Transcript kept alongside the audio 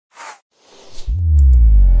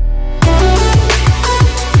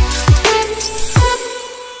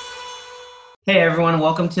Hey everyone,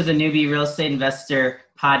 welcome to the Newbie Real Estate Investor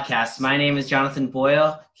Podcast. My name is Jonathan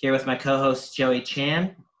Boyle, here with my co-host Joey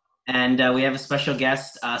Chan, and we have a special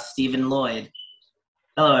guest, Stephen Lloyd.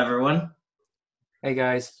 Hello everyone. Hey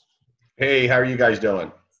guys. Hey, how are you guys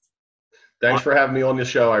doing? Thanks for having me on the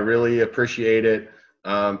show. I really appreciate it.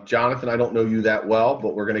 Jonathan, I don't know you that well,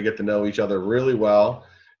 but we're going to get to know each other really well.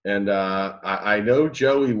 And I know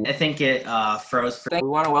Joey. I think it froze. We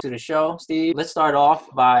want to welcome to the show, Steve. Let's start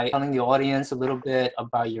off by telling the audience a little bit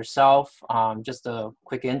about yourself. Just a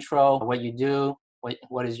quick intro, what you do,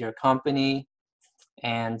 what is your company,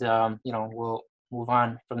 and we'll move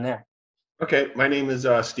on from there. Okay, my name is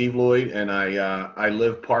Steve Lloyd, and I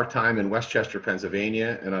live part-time in Westchester,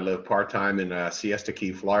 Pennsylvania, and I live part-time in Siesta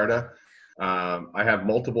Key, Florida. I have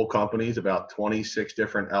multiple companies, about 26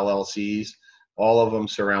 different LLCs, all of them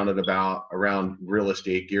surrounded around real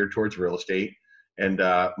estate, geared towards real estate. And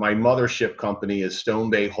my mothership company is Stone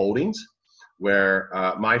Bay Holdings, where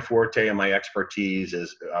my forte and my expertise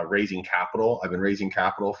is raising capital. I've been raising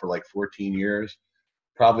capital for like 14 years.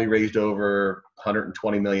 Probably raised over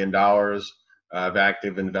 $120 million of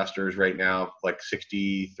active investors right now, like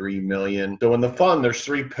 63 million. So in the fund, there's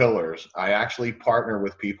three pillars. I actually partner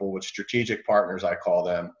with people, with strategic partners, I call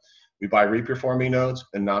them. We buy reperforming notes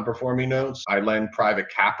and non-performing notes. I lend private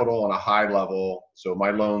capital on a high level. So my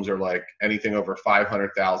loans are like anything over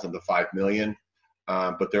 500,000 to 5 million,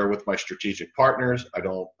 but they're with my strategic partners. I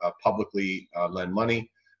don't publicly lend money.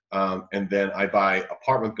 And then I buy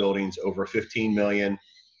apartment buildings over 15 million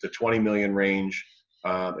to 20 million range.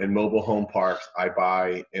 In mobile home parks, I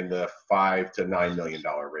buy in the $5 to $9 million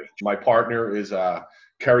range. My partner is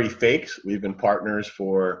Kerry Fakes. We've been partners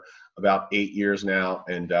for about 8 years now,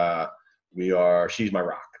 and she's my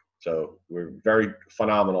rock. So we're very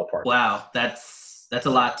phenomenal partners. Wow, that's a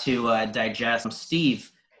lot to digest.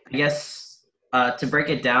 Steve, I guess to break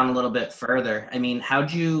it down a little bit further, I mean,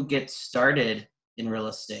 how'd you get started in real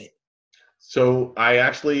estate? So I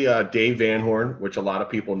actually, Dave Van Horn, which a lot of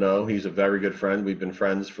people know, he's a very good friend. We've been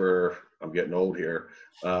friends for, I'm getting old here,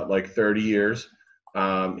 like 30 years.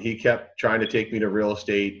 He kept trying to take me to real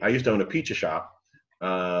estate. I used to own a pizza shop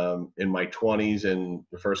in my 20s and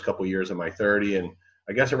the first couple of years of my 30. And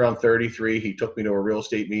I guess around 33, he took me to a real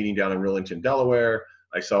estate meeting down in Rillington, Delaware.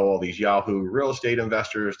 I saw all these Yahoo real estate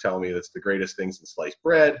investors telling me that's the greatest thing since sliced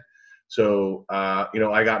bread. So,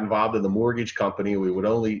 I got involved in the mortgage company. We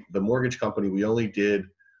only did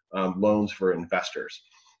loans for investors.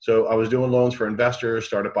 So I was doing loans for investors,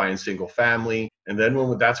 started buying single family. And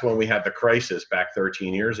then that's when we had the crisis back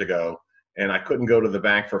 13 years ago, and I couldn't go to the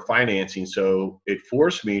bank for financing. So it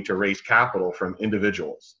forced me to raise capital from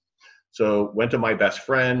individuals. So went to my best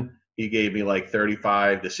friend. He gave me like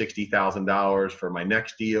 $35,000 to $60,000 for my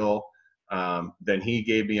next deal. Then he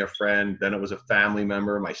gave me a friend. Then it was a family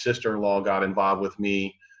member. My sister-in-law got involved with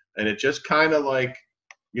me, and it just kind of like,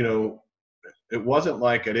 it wasn't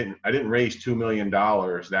like I didn't raise $2 million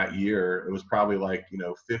that year. It was probably like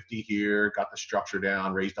 50 here, got the structure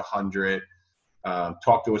down, raised 100.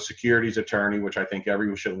 Talked to a securities attorney, which I think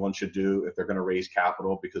everyone should do if they're going to raise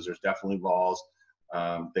capital, because there's definitely laws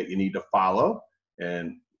that you need to follow,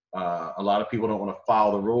 and a lot of people don't want to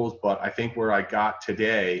follow the rules. But I think where I got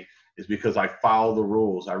today is because I follow the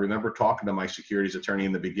rules. I remember talking to my securities attorney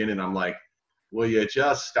in the beginning. I'm like, will you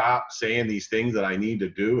just stop saying these things that I need to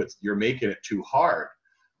do? You're making it too hard.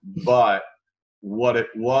 But what it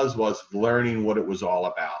was learning what it was all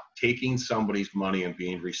about, taking somebody's money and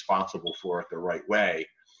being responsible for it the right way.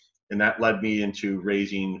 And that led me into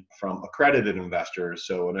raising from accredited investors.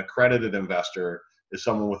 So an accredited investor is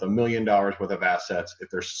someone with $1 million worth of assets. If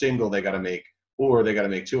they're single, they got to make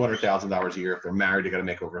 $200,000 a year. If they're married, they got to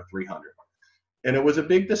make over 300. And it was a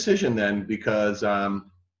big decision then, because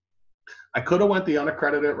I could have went the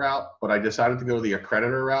unaccredited route, but I decided to go the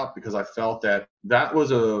accredited route because I felt that was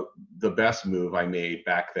the best move I made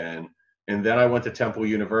back then. And then I went to Temple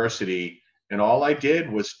University, and all I did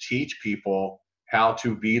was teach people how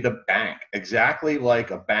to be the bank, exactly like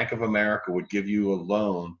a Bank of America would give you a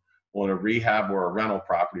loan on a rehab or a rental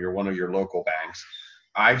property or one of your local banks.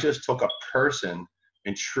 I just took a person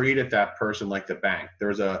and treated that person like the bank.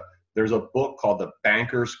 There's a book called The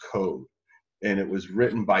Banker's Code, and it was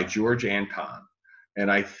written by George Anton.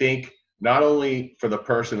 And I think not only for the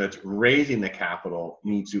person that's raising the capital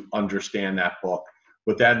needs to understand that book,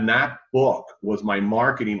 but that book was my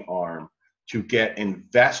marketing arm to get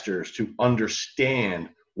investors to understand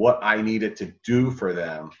what I needed to do for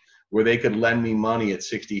them, where they could lend me money at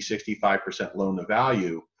 60, 65% loan to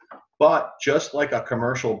value. But just like a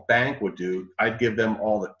commercial bank would do, I'd give them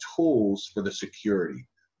all the tools for the security,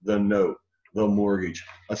 the note, the mortgage,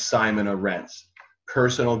 assignment of rents,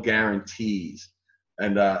 personal guarantees.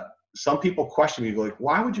 And some people question me, like,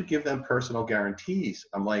 why would you give them personal guarantees?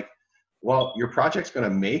 I'm like, well, your project's going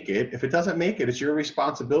to make it. If it doesn't make it, it's your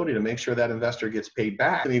responsibility to make sure that investor gets paid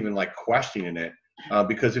back. And even like questioning it,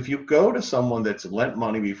 because if you go to someone that's lent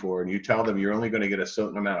money before and you tell them you're only going to get a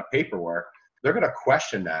certain amount of paperwork, they're going to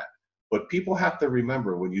question that. But people have to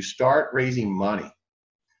remember, when you start raising money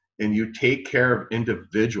and you take care of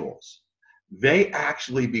individuals, they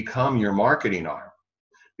actually become your marketing arm.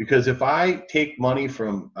 Because if I take money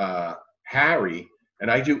from Harry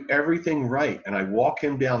and I do everything right, and I walk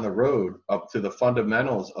him down the road up to the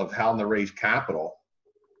fundamentals of how to raise capital,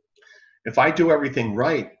 if I do everything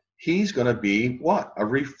right, he's going to be what? A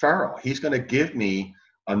referral. He's going to give me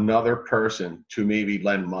another person to maybe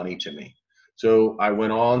lend money to me. So I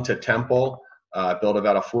went on to Temple, built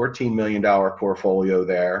about a $14 million portfolio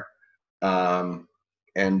there. You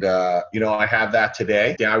know, I have that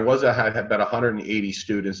today. Yeah, I had about 180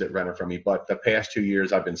 students that rented from me, but the past 2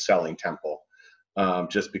 years I've been selling Temple.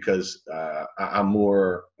 Just because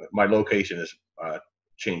my location has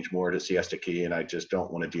changed more to Siesta Key, and I just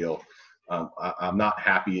don't want to deal. I'm not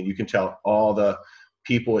happy, and you can tell all the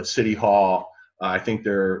people at City Hall, I think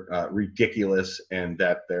they're ridiculous, and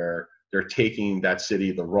that they're taking that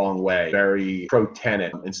city the wrong way, very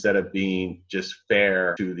pro-tenant instead of being just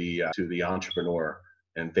fair to the entrepreneur,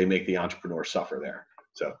 and they make the entrepreneur suffer there.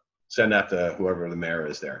 So send that to whoever the mayor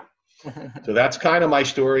is there. So that's kind of my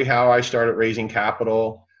story, how I started raising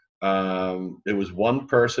capital. It was one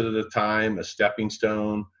person at a time, a stepping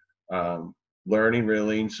stone, learning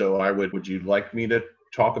really. So would you like me to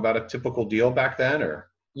talk about a typical deal back then, or?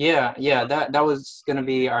 Yeah, that was going to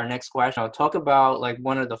be our next question. I'll talk about like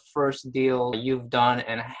one of the first deals you've done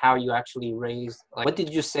and how you actually raised, like, what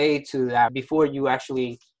did you say to that before you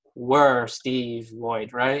actually were Steve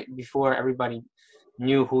Lloyd, right? Before everybody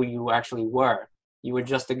knew who you actually were. You were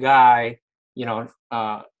just a guy, you know,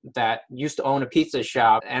 that used to own a pizza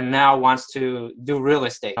shop and now wants to do real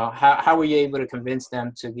estate. How were you able to convince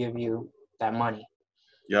them to give you that money?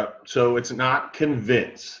 Yep. So it's not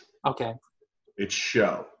convince. Okay. It's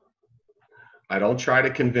show. I don't try to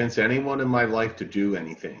convince anyone in my life to do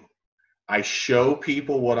anything. I show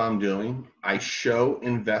people what I'm doing. I show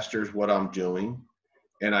investors what I'm doing,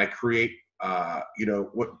 and I create,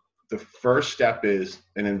 what the first step is.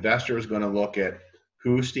 An investor is going to look at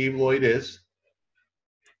who Steve Lloyd is.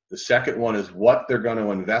 The second one is what they're going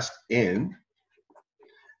to invest in.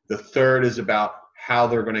 The third is about how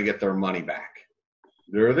they're going to get their money back.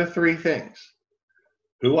 There are the three things: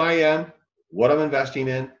 who I am, what I'm investing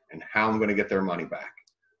in, and how I'm going to get their money back.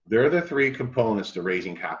 They're the three components to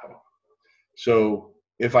raising capital. So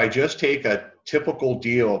if I just take a typical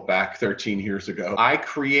deal back 13 years ago, I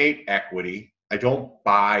create equity. I don't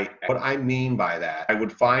buy. What I mean by that, I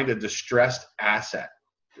would find a distressed asset.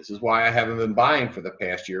 This is why I haven't been buying for the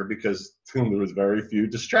past year, because there was very few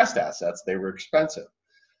distressed assets. They were expensive.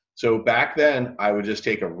 So back then, I would just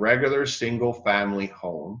take a regular single family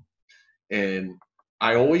home, and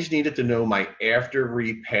I always needed to know my after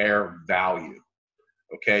repair value,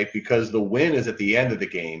 okay? Because the win is at the end of the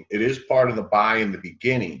game. It is part of the buy in the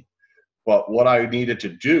beginning. But what I needed to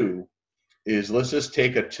do is, let's go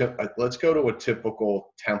to a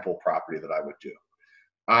typical Temple property that I would do.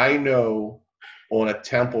 I know on a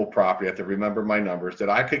Temple property, I have to remember my numbers, that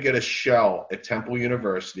I could get a shell at Temple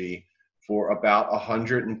University for about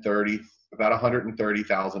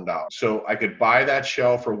 $130,000. So I could buy that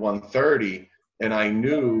shell for $130,000, and I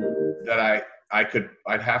knew that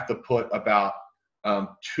I'd have to put about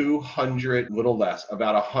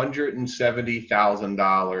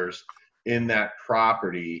 $170,000 in that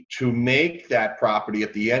property to make that property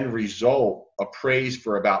at the end result appraised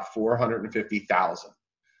for about $450,000.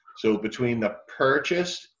 So between the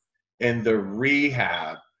purchase and the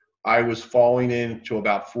rehab, I was falling into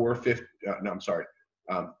about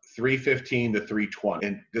 315 to 320.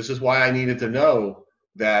 And this is why I needed to know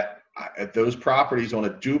that at those properties on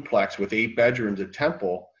a duplex with 8 bedrooms at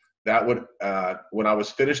Temple, that would, when I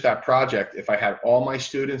was finished that project, if I had all my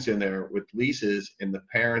students in there with leases and the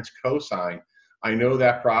parents co-sign, I know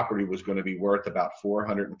that property was going to be worth about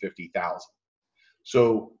 $450,000.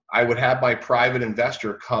 So I would have my private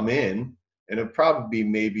investor come in, and it'd probably be,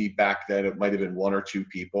 maybe back then it might have been 1 or 2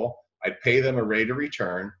 people. I'd pay them a rate of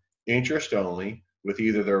return, interest only, with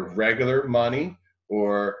either their regular money,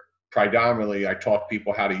 or predominantly I taught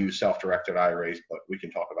people how to use self-directed IRAs, but we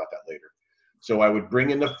can talk about that later. So I would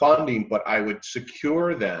bring in the funding, but I would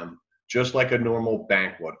secure them just like a normal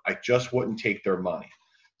bank would. I just wouldn't take their money.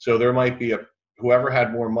 So there might be whoever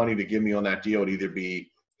had more money to give me on that deal would either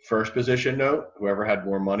be first position note, whoever had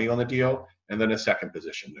more money on the deal, and then a second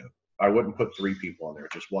position note. I wouldn't put 3 people on there,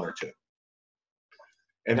 just 1 or 2.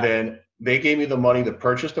 And Got it. then they gave me the money to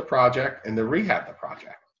purchase the project and to rehab the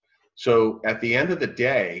project. So at the end of the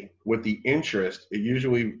day, with the interest, it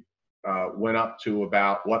usually went up to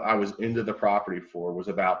about what I was into the property for was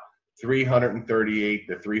about 338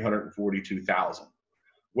 to 342,000.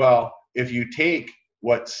 Well, if you take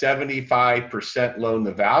what 75% loan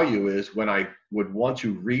to value is when I would want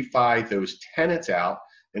to refi those tenants out,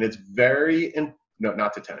 and it's no,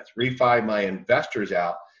 not the tenants, refi my investors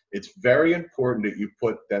out, it's very important that you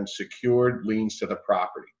put them secured liens to the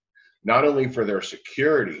property, not only for their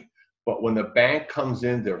security, but when the bank comes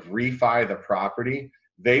in to refi the property,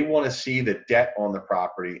 they want to see the debt on the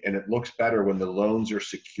property, and it looks better when the loans are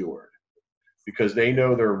secured because they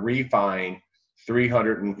know they're refining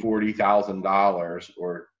 $340,000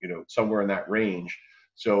 or somewhere in that range.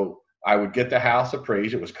 So I would get the house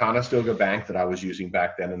appraised. It was Conestoga Bank that I was using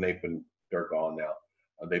back then, and they're gone now.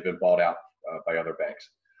 They've been bought out by other banks.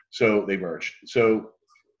 So they merged. So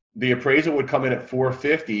the appraisal would come in at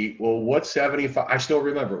 450. Well, what's 75? I still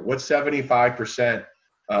remember what's 75%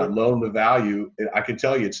 loan to value. I can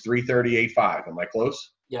tell you it's 338.5. Am I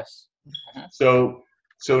close? Yes. So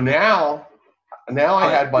now I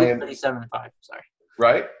had my 337.5. Sorry.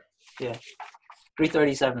 Right? Yeah.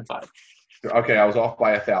 337.5. Okay, I was off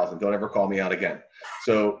by 1,000. Don't ever call me out again.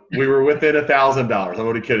 So we were within $1,000. I'm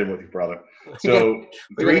only kidding with you, brother. So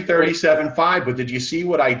 337.5. But did you see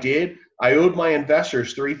what I did? I owed my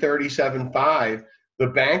investors 337.5. The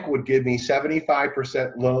bank would give me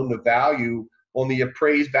 75% loan to value on the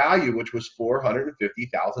appraised value, which was $450,000.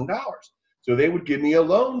 So they would give me a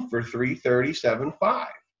loan for 337.5.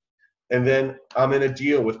 And then I'm in a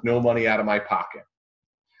deal with no money out of my pocket.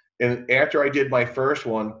 And after I did my first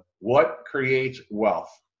one, what creates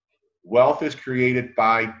wealth? Wealth is created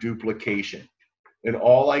by duplication. And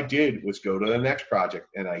all I did was go to the next project,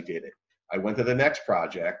 and I did it. I went to the next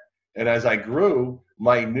project, and as I grew,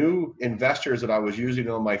 my new investors that I was using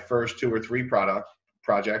on my first 2 or 3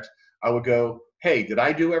 projects, I would go, hey, did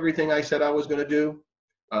I do everything I said I was going to do?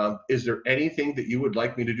 Is there anything that you would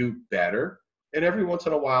like me to do better? And every once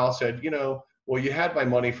in a while said, well, you had my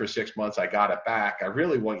money for 6 months. I got it back. I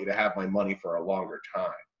really want you to have my money for a longer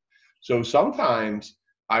time. So sometimes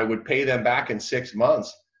I would pay them back in 6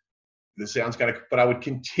 months. This sounds but I would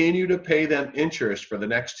continue to pay them interest for the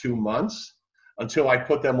next 2 months until I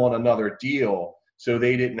put them on another deal so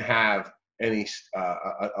they didn't have any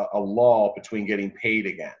a lull between getting paid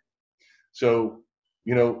again. So,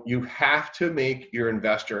 you have to make your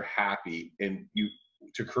investor happy, and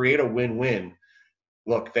to create a win-win.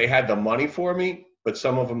 Look, they had the money for me, but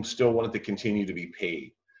some of them still wanted to continue to be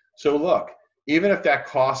paid. So look, even if that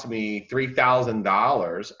cost me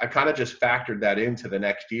 $3,000, I kind of just factored that into the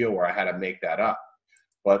next deal where I had to make that up.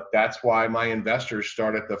 But that's why my investors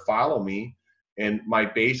started to follow me and my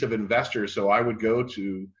base of investors. So I would go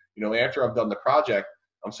to, after I've done the project,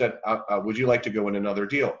 I'm said, would you like to go in another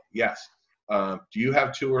deal? Yes. Do you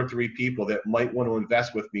have 2 or 3 people that might want to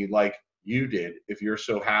invest with me like you did if you're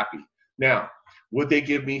so happy? Now, would they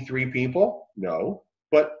give me 3 people? No,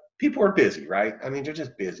 but people are busy, right? I mean, they're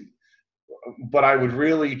just busy. But I would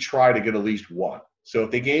really try to get at least 1. So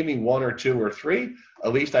if they gave me 1 or 2 or 3,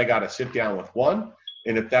 at least I got to sit down with 1.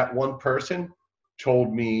 And if that one person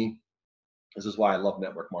told me, this is why I love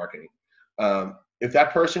network marketing. If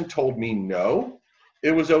that person told me no,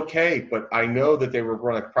 it was okay, but I know that they were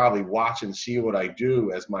going to probably watch and see what I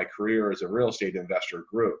do as my career as a real estate investor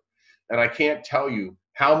grew. And I can't tell you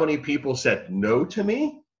how many people said no to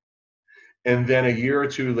me and then a year or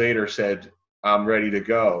 2 later said, I'm ready to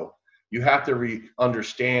go. You have to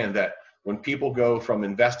understand that when people go from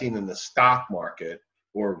investing in the stock market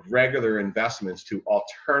or regular investments to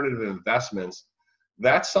alternative investments,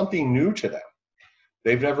 that's something new to them.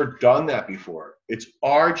 They've never done that before. It's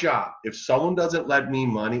our job. If someone doesn't lend me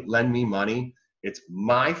money, it's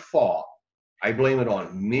my fault. I blame it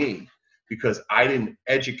on me because I didn't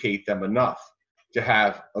educate them enough to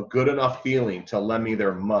have a good enough feeling to lend me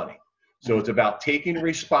their money. So it's about taking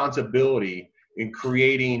responsibility in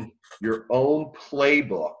creating your own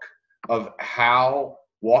playbook of how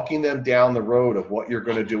walking them down the road of what you're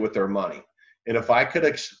going to do with their money. And if I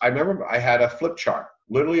could, I remember I had a flip chart,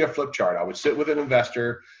 literally a flip chart. I would sit with an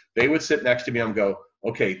investor. They would sit next to me and go,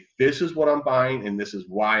 okay, this is what I'm buying and this is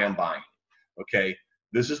why I'm buying. Okay,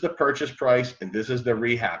 this is the purchase price and this is the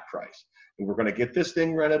rehab price. And we're going to get this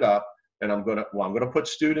thing rented up. And I'm going to put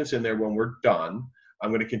students in there when we're done.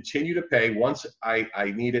 I'm going to continue to pay once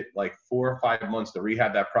I need it like 4 or 5 months to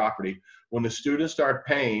rehab that property. When the students start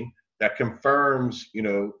paying, that confirms,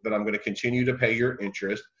 that I'm going to continue to pay your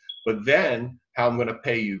interest. But then how I'm going to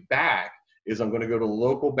pay you back is I'm going to go to the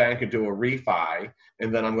local bank and do a refi,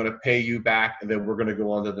 and then I'm going to pay you back, and then we're going to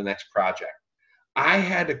go on to the next project. I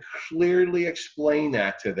had to clearly explain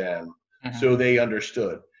that to them so they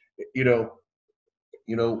understood. You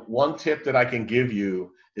know, one tip that I can give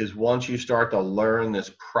you is once you start to learn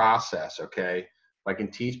this process, okay, if I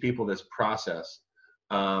can teach people this process,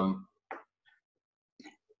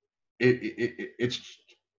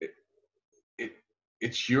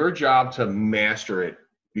 it's your job to master it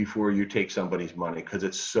before you take somebody's money, because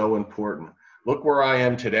it's so important. Look where I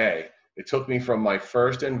am today. It took me from my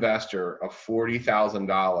first investor of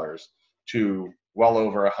 $40,000 to well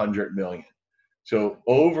over 100 million. So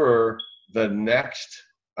over the next,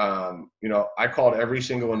 you know, I called every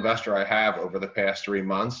single investor I have over the past 3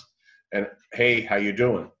 months, and hey, how you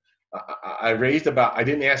doing? I raised about, I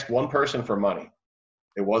didn't ask one person for money.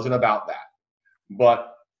 It wasn't about that.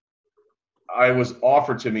 But I was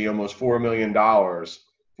offered to me almost $4 million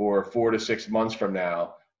for 4 to 6 months from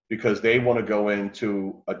now, because they want to go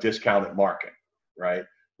into a discounted market, right?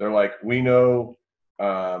 They're like, we know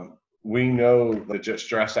the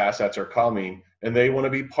distressed assets are coming, and they want to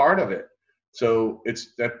be part of it. So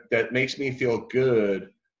it's that makes me feel good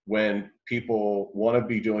when people want to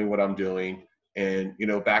be doing what I'm doing. And, you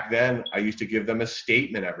know, back then I used to give them a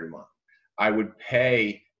statement every month. I would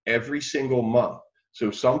pay every single month.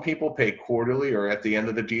 So some people pay quarterly or at the end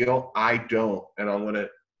of the deal. I don't. And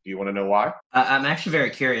do you want to know why? I'm actually very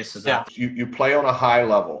curious about that. You play on a high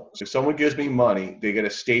level. So if someone gives me money, they get a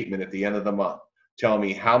statement at the end of the month telling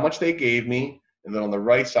me how much they gave me. And then on the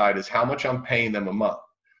right side is how much I'm paying them a month.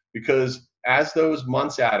 Because as those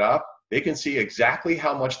months add up, they can see exactly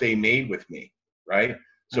how much they made with me, right?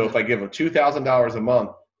 So if I give them $2,000 a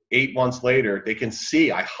month, 8 months later, they can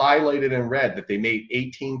see, I highlighted in red that they made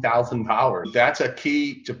 $18,000. That's a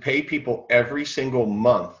key to pay people every single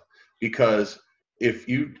month, because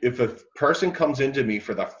if a person comes into me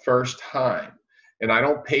for the first time and I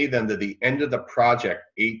don't pay them to the end of the project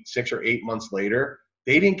 6 or 8 months later,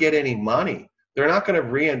 they didn't get any money. They're not going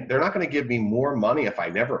to give me more money if I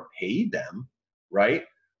never paid them, right?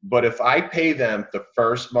 But if I pay them the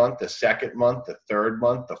first month, the second month, the third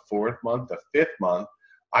month, the fourth month, the fifth month,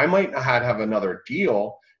 I might not have another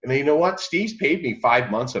deal. And then, you know what? Steve's paid me 5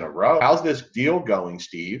 months in a row. How's this deal going,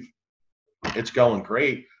 Steve? It's going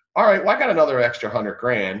great. All right, well, I got another extra 100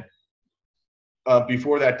 grand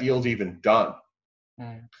before that deal's even done.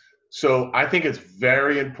 So I think it's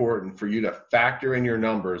very important for you to factor in your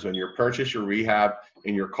numbers when you purchase your rehab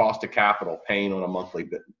and your cost of capital paying on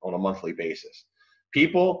a monthly basis.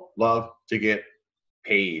 People love to get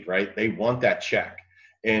paid, right? They want that check.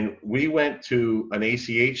 And we went to an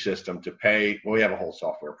ACH system to pay. Well, we have a whole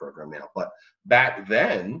software program now, but back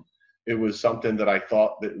then it was something that I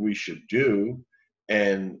thought that we should do.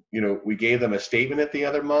 And, you know, we gave them a statement at the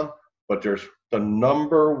other month, but there's the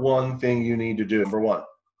number one thing you need to do. Number one,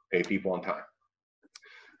 pay people on time.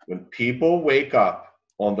 When people wake up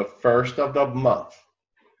on the first of the month,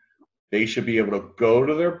 they should be able to go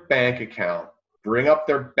to their bank account, bring up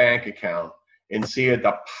their bank account, and see a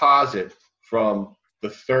deposit from the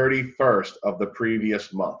 31st of the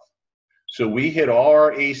previous month. So we hit all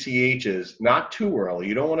our ACHs not too early.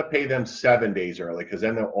 You don't want to pay them 7 days early, because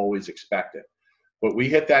then they'll always expect it. But we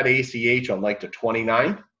hit that ACH on like the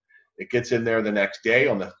 29th. It gets in there the next day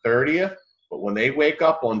on the 30th. But when they wake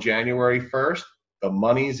up on January 1st, the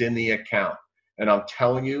money's in the account. And I'm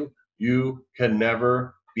telling you, you can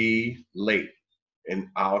never be late. And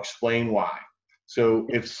I'll explain why. So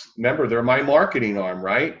remember, they're my marketing arm,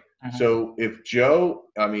 right? So if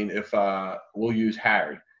we'll use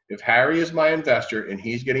Harry. If Harry is my investor and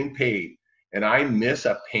he's getting paid and I miss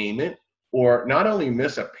a payment, or not only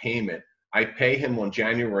miss a payment, I pay him on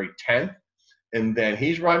January 10th, and then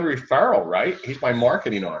he's running referral, right? He's my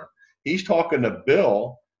marketing arm. He's talking to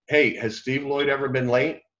Bill. Hey, has Steve Lloyd ever been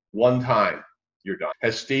late? One time. You're done.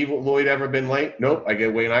 Has Steve Lloyd ever been late? Nope.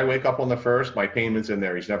 When I wake up on the 1st, my payment's in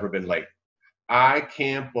there. He's never been late. I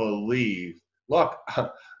can't believe. Look,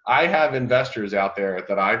 I have investors out there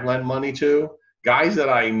that I've lent money to, guys that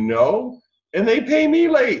I know, and they pay me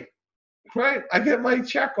late, right? I get my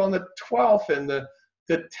check on the 12th and the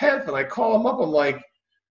 10th, and I call them up. I'm like,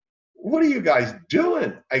 what are you guys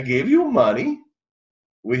doing? I gave you money.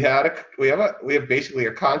 We have basically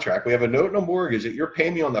a contract. We have a note and a mortgage that you're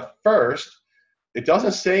paying me on the 1st. It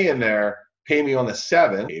doesn't say in there, pay me on the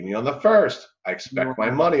 7th, pay me on the 1st. I expect my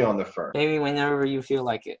money on the 1st. Maybe whenever you feel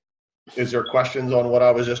like it. Is there questions on what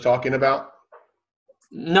I was just talking about?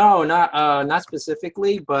 No, not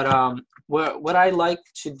specifically, but what I like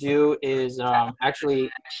to do is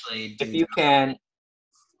actually if you can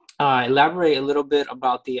elaborate a little bit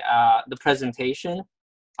about the presentation.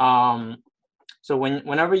 So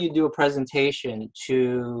whenever you do a presentation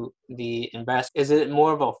to the investor, is it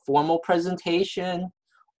more of a formal presentation,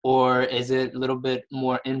 or is it a little bit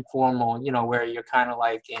more informal, where you're kind of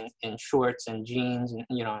like in shorts and jeans and,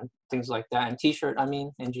 things like that, and t-shirt,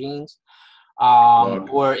 and jeans?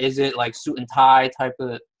 Or is it like suit and tie type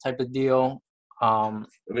of deal? Let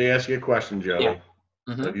me ask you a question, Joey. Yeah.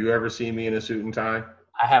 Mm-hmm. Have you ever seen me in a suit and tie?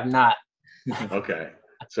 I have not. Okay.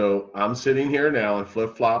 So I'm sitting here now in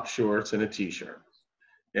flip-flop shorts and a t-shirt.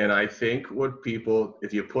 And I think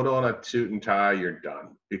if you put on a suit and tie, you're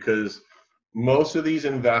done. Because most of these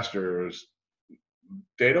investors,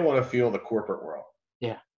 they don't want to feel the corporate world.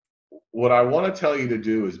 Yeah. What I want to tell you to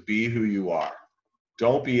do is be who you are.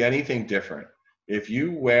 Don't be anything different. If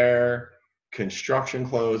you wear construction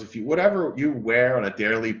clothes, whatever you wear on a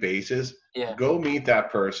daily basis, go meet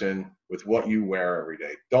that person with what you wear every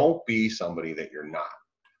day. Don't be somebody that you're not.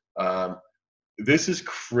 This is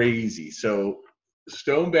crazy. So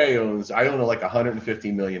Stone Bay I own like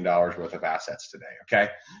 $150 million worth of assets today.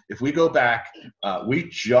 Okay. If we go back, we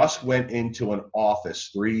just went into an office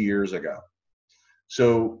 3 years ago.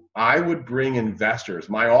 So I would bring investors.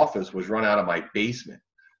 My office was run out of my basement.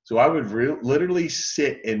 So I would literally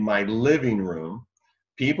sit in my living room.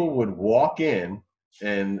 People would walk in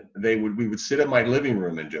and we would sit in my living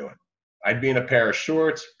room and do it. I'd be in a pair of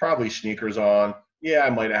shorts, probably sneakers on. Yeah, I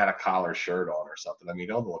might have had a collar shirt on or something.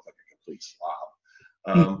 Don't look like a complete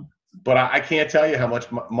slob. But I can't tell you how much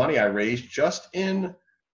money I raised just in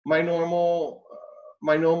my normal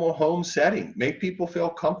home setting. Make people feel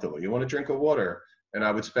comfortable. You want to drink a water, and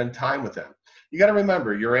I would spend time with them. You got to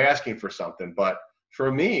remember, you're asking for something. But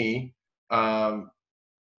for me,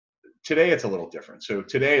 today it's a little different. So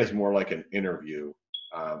today is more like an interview.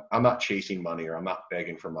 I'm not chasing money, or I'm not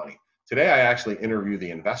begging for money. Today I actually interview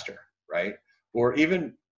the investor, right? Or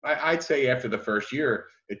even I'd say after the first year,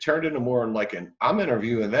 it turned into more like I'm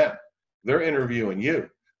interviewing them. They're interviewing you.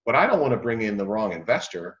 But I don't want to bring in the wrong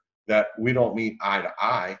investor that we don't meet eye to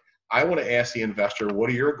eye. I want to ask the investor, what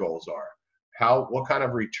are your goals are? What kind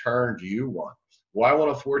of return do you want? Well, I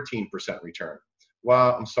want a 14% return.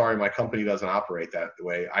 Well, I'm sorry, my company doesn't operate that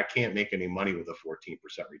way. I can't make any money with a 14%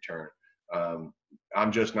 return.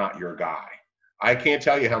 I'm just not your guy. I can't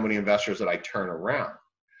tell you how many investors that I turn around.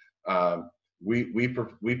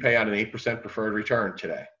 We pay out an 8% preferred return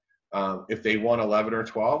today. If they want 11 or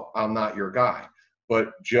 12, I'm not your guy.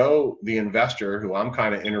 But Joe, the investor who I'm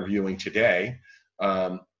kind of interviewing today,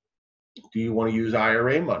 do you want to use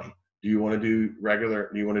IRA money? Do you want to do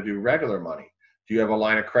regular money? Do you have a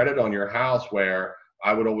line of credit on your house where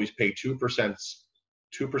I would always pay 2%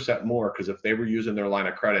 more, because if they were using their line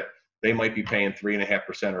of credit, they might be paying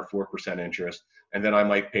 3.5% or 4% interest, and then I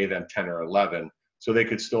might pay them 10 or 11, so they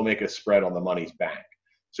could still make a spread on the money's bank.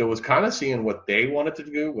 So it was kind of seeing what they wanted to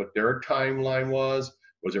do, what their timeline was.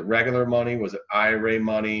 Was it regular money? Was it IRA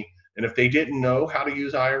money? And if they didn't know how to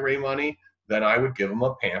use IRA money, then I would give them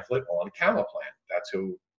a pamphlet on CamaPlan. That's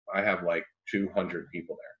who I have, like 200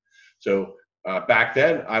 people there. So back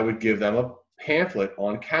then, I would give them a pamphlet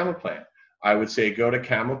on CamaPlan. I would say, go to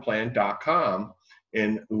camaplan.com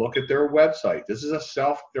and look at their website. This is a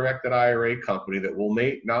self-directed IRA company that will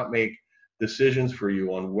not make decisions for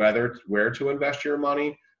you on where to invest your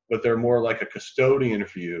money, but they're more like a custodian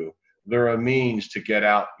for you. They're a means to get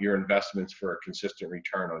out your investments for a consistent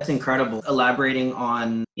return. That's incredible. Elaborating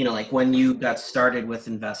on, like when you got started with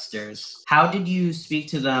investors, how did you speak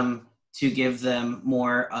to them to give them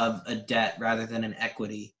more of a debt rather than an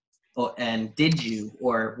equity? And did you,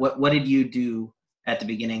 or what did you do at the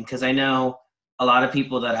beginning? Because I know a lot of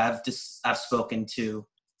people that I've spoken to,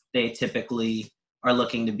 they typically are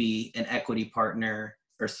looking to be an equity partner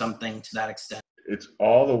or something to that extent. It's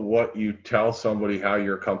all the what you tell somebody how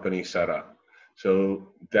your company's set up. So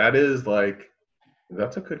that's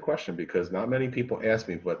a good question, because not many people ask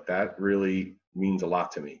me, but that really means a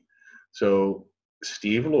lot to me. So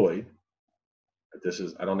Steve Lloyd,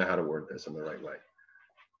 I don't know how to word this in the right way.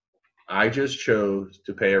 I just chose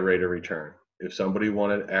to pay a rate of return. If somebody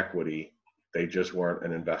wanted equity, they just weren't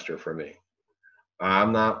an investor for me.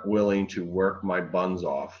 I'm not willing to work my buns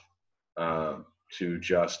off to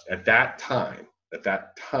just, at that time,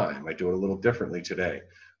 I do it a little differently today,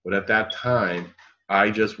 but at that time,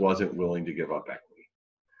 I just wasn't willing to give up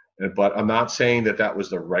equity. But I'm not saying that was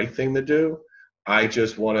the right thing to do. I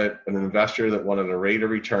just wanted an investor that wanted a rate of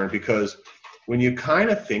return, because when you kind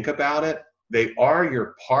of think about it, they are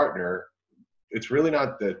your partner. It's really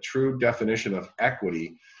not the true definition of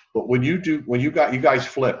equity, but you guys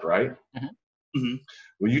flip, right? Mm-hmm.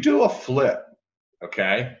 When you do a flip,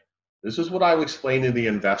 okay, this is what I would explain to the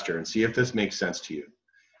investor and see if this makes sense to you.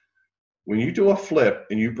 when you do a flip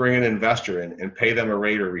and you bring an investor in and pay them a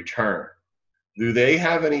rate of return, do they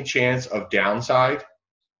have any chance of downside?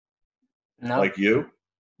 No. Like you?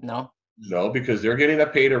 No. No, because they're getting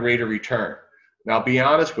paid a rate of return. Now, be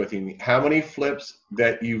honest with me, how many flips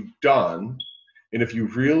that you've done, and if you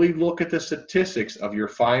really look at the statistics of your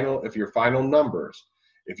final numbers,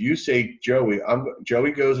 if you say,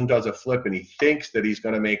 Joey goes and does a flip and he thinks that he's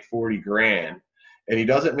going to make 40 grand, and he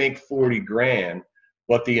doesn't make 40 grand,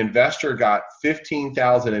 but the investor got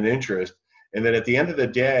 15,000 in interest, and then at the end of the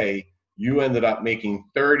day, you ended up making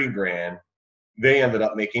 30 grand, they ended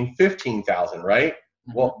up making 15,000, right?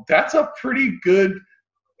 Mm-hmm. Well, that's a pretty good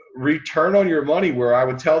return on your money, where I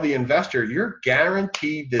would tell the investor, you're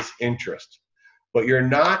guaranteed this interest, but you're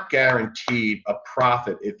not guaranteed a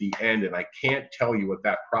profit at the end, and I can't tell you what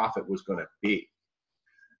that profit was going to be.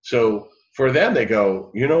 So for them, they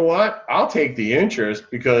go, you know what? I'll take the interest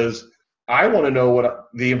because I want to know what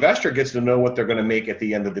the investor gets to know what they're going to make at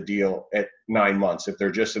the end of the deal at 9 months if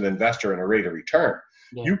they're just an investor in a rate of return.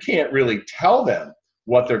 Yeah. You can't really tell them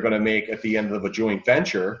what they're going to make at the end of a joint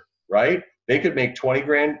venture, right? They could make 20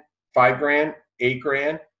 grand, 5 grand, 8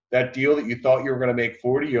 grand. That deal that you thought you were going to make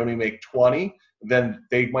 40, you only make 20. Then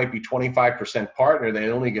they might be 25% partner. They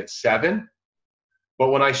only get 7. But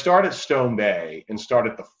when I started Stone Bay and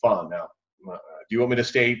started the fund, now, do you want me to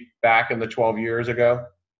stay back in the 12 years ago?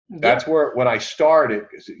 Yeah. That's where, when I started,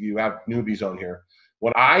 because you have newbies on here,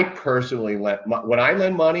 when I personally when I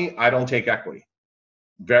lend money, I don't take equity.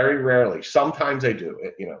 Very rarely. Sometimes I do.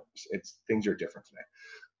 Things are different today.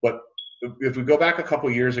 But if we go back a couple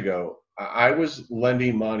of years ago, I was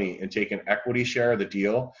lending money and taking equity share of the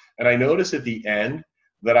deal. And I noticed at the end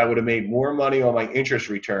that I would have made more money on my interest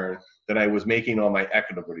return than I was making on my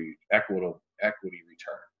equity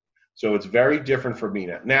return. So it's very different for me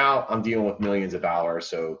now. Now I'm dealing with millions of dollars,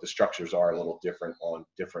 so the structures are a little different on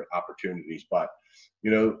different opportunities. But,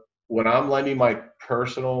 when I'm lending my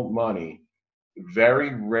personal money,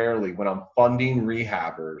 very rarely when I'm funding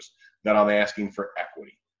rehabbers that I'm asking for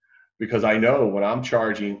equity. Because I know when I'm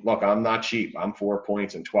charging, look, I'm not cheap. I'm 4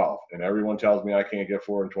 points and 12. And everyone tells me I can't get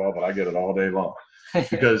 4 and 12, but I get it all day long.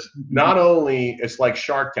 Because not only, it's like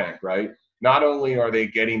Shark Tank, right? Not only are they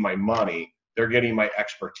getting my money, they're getting my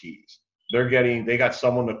expertise. They got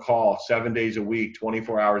someone to call 7 days a week,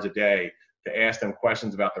 24 hours a day to ask them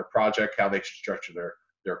questions about their project, how they should structure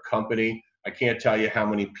their company. I can't tell you how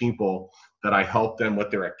many people that I help them with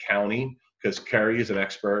their accounting, because Kerry is an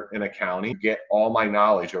expert in accounting, get all my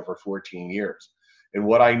knowledge over 14 years. And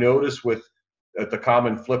what I notice with the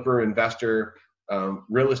common flipper, investor,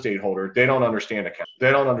 real estate holder, they don't understand accounting.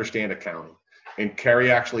 They don't understand accounting. And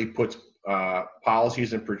Kerry actually puts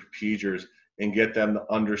policies and procedures and get them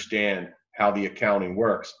to understand how the accounting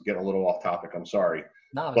works. Getting a little off topic, I'm sorry.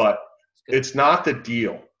 No, but it's not the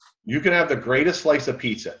deal. You can have the greatest slice of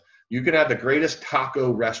pizza. You can have the greatest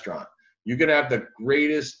taco restaurant. You can have the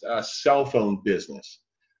greatest cell phone business.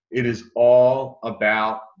 It is all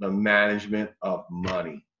about the management of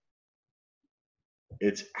money.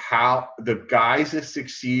 It's how the guys that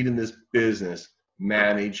succeed in this business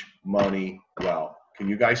manage money well. Can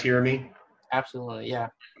you guys hear me? Absolutely, yeah.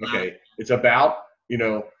 Okay. It's about,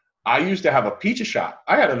 I used to have a pizza shop.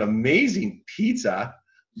 I had an amazing pizza,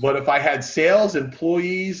 but if I had sales,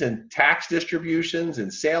 employees, and tax distributions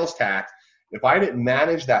and sales tax, if I didn't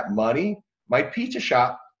manage that money, my pizza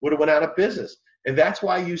shop would have went out of business. And that's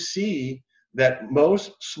why you see that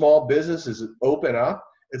most small businesses open up.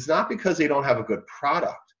 It's not because they don't have a good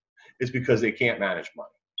product. It's because they can't manage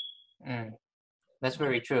money. That's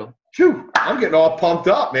very true. Phew, I'm getting all pumped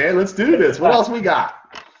up, man. Let's do this. What else we got?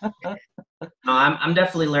 No, I'm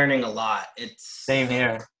definitely learning a lot. It's same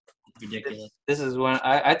here. Ridiculous. This is one.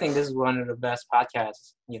 I think this is one of the best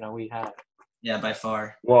podcasts we have. Yeah, by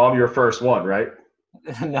far. Well, I'm your first one, right?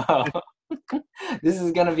 No. This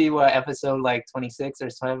is gonna be what, episode like 26 or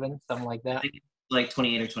 7, something like that. I think like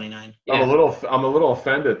 28 or 29. Yeah. I'm a little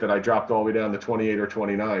offended that I dropped all the way down to 28 or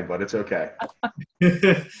 29, but it's okay.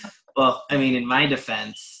 Well, I mean, in my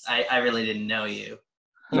defense, I really didn't know you.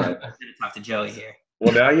 Right. I'm gonna talk to Joey here.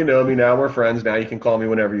 Well, now you know me. Now we're friends. Now you can call me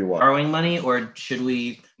whenever you want. Borrowing money, or should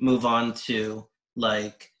we move on to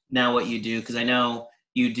now what you do? Because I know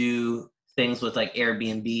you do things with like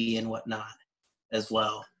Airbnb and whatnot as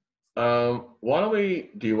well. Do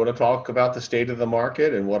you want to talk about the state of the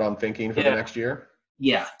market and what I'm thinking for the next year?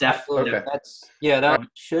 Yeah, definitely. Okay.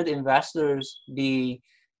 Should investors be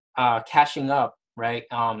cashing up, right?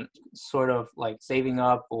 Sort of like saving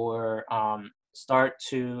up, or start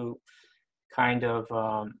to kind of,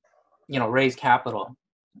 raise capital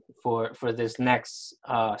for this next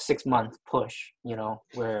 6-month push,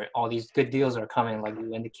 where all these good deals are coming, like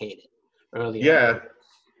you indicated. earlier.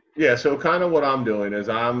 Yeah. So kind of what I'm doing is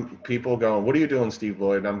people going, what are you doing, Steve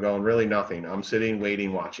Lloyd? And I'm going, really nothing. I'm sitting,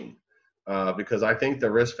 waiting, watching, because I think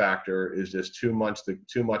the risk factor is just too much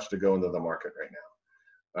to go into the market right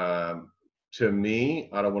now. To me,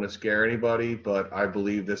 I don't want to scare anybody, but I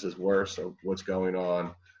believe this is worse of what's going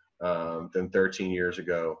on than 13 years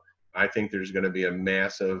ago. I think there's going to be a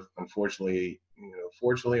massive, unfortunately,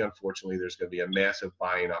 there's going to be a massive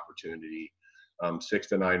buying opportunity 6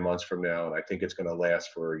 to 9 months from now, and I think it's going to last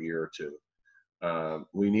for a year or two.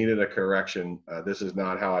 We needed a correction. This is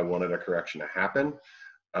not how I wanted a correction to happen,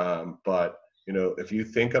 but if you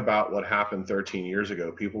think about what happened 13 years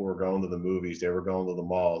ago, people were going to the movies, they were going to the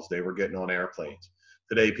malls, they were getting on airplanes.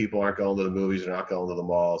 Today, people aren't going to the movies, they're not going to the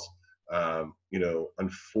malls.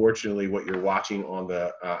 Unfortunately, what you're watching on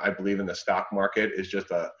I believe in the stock market is just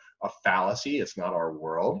a fallacy. It's not our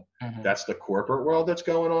world. Mm-hmm. That's the corporate world that's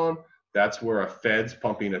going on. That's where a Fed's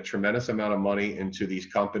pumping a tremendous amount of money into these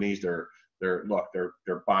companies. They're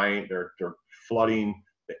buying, they're flooding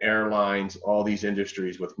the airlines, all these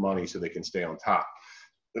industries with money so they can stay on top.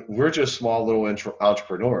 We're just small little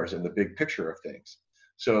entrepreneurs in the big picture of things.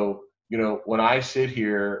 So, when I sit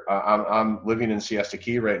here, I'm living in Siesta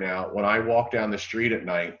Key right now. When I walk down the street at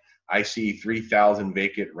night, I see 3,000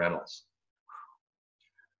 vacant rentals.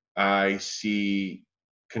 I see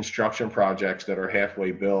construction projects that are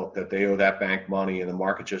halfway built that they owe that bank money and the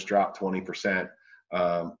market just dropped 20%.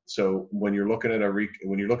 So when you're looking at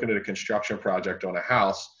a construction project on a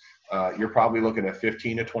house, you're probably looking at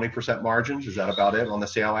 15 to 20% margins. Is that about it on the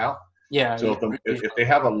sale out? Yeah. So if they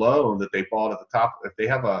have a loan that they bought at the top, if they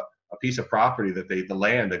have a piece of property that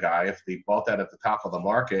if they bought that at the top of the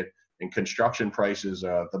market and construction prices,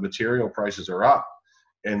 the material prices are up,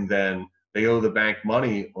 and then they owe the bank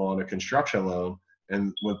money on a construction loan,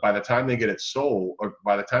 and by the time they get it sold, or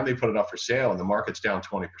by the time they put it up for sale and the market's down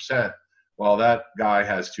 20%, well, that guy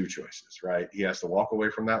has two choices, right? He has to walk away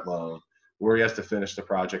from that loan, or he has to finish the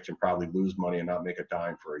project and probably lose money and not make a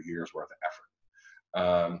dime for a year's worth of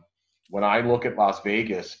effort. When I look at Las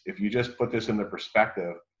Vegas, if you just put this into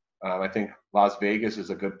perspective, I think Las Vegas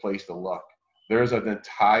is a good place to look. There's an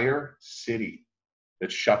entire city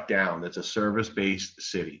that's shut down, that's a service-based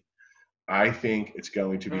city. I think it's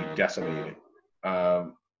going to be decimated.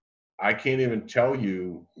 I can't even tell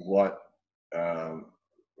you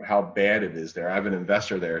how bad it is there. I have an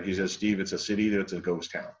investor there. He says, Steve, it's a city that's a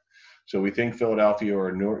ghost town. So we think Philadelphia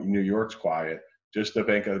or New York's quiet. Just to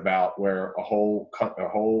think about where a whole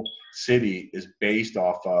city is based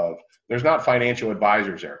off of. There's not financial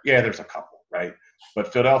advisors there. Yeah, there's a couple, right?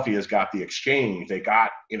 But Philadelphia's got the exchange. They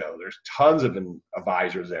got, there's tons of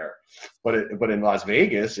advisors there. But in Las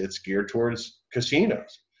Vegas, it's geared towards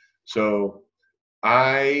casinos. So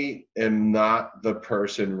I am not the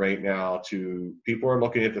person right now people are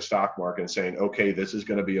looking at the stock market and saying, okay, this is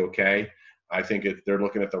going to be okay. I think they're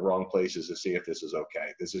looking at the wrong places to see if this is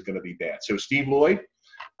okay. This is going to be bad. So Steve Lloyd,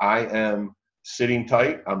 I am sitting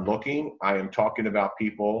tight. I'm looking. I am talking about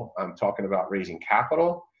people. I'm talking about raising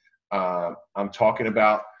capital. I'm talking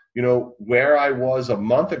about, where I was a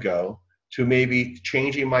month ago to maybe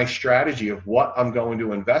changing my strategy of what I'm going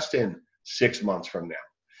to invest in 6 months from now.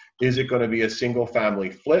 Is it going to be a single family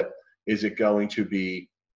flip? Is it going to be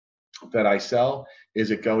that I sell?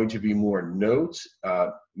 Is it going to be more notes,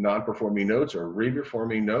 non-performing notes or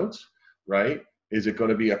re-performing notes, right? Is it going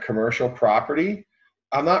to be a commercial property?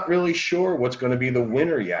 I'm not really sure what's going to be the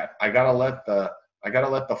winner yet. I gotta let the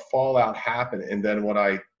fallout happen, and then when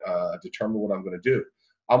I determine what I'm going to do.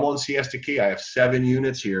 I'm on Siesta Key. I have 7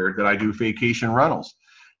 units here that I do vacation rentals.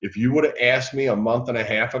 If you would have asked me a month and a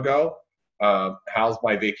half ago, how's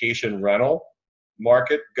my vacation rental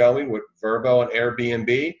market going with Vrbo and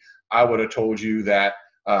Airbnb, I would have told you that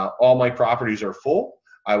all my properties are full.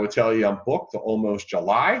 I would tell you I'm booked to almost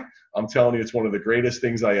July. I'm telling you it's one of the greatest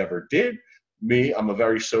things I ever did. I'm a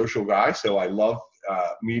very social guy, so I love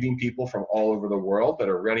meeting people from all over the world that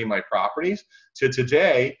are renting my properties, to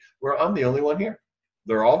today where I'm the only one here.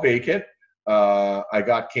 They're all vacant. I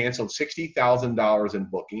got canceled $60,000 in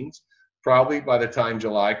bookings. Probably by the time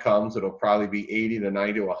July comes, it'll probably be $80,000 to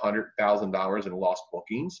 $90,000 to $100,000 in lost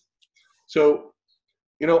bookings. So,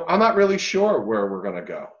 I'm not really sure where we're going to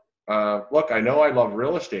go. Look, I know I love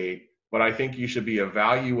real estate, but I think you should be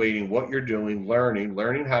evaluating what you're doing,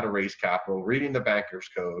 learning how to raise capital, reading the banker's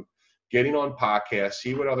code, getting on podcasts,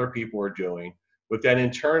 see what other people are doing, but then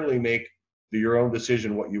internally make your own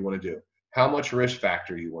decision what you want to do, how much risk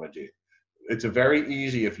factor you want to do. It's a very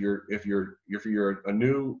easy if you're a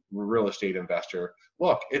new real estate investor.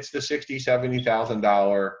 Look, it's the $60,000,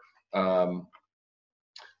 $70,000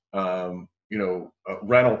 a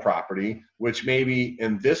rental property, which maybe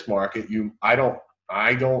in this market,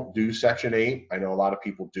 I don't do Section 8. I know a lot of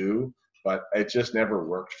people do, but it just never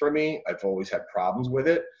worked for me. I've always had problems with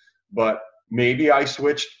it, but maybe I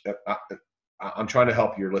switched. I'm trying to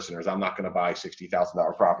help your listeners. I'm not going to buy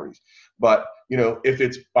 $60,000 properties, but if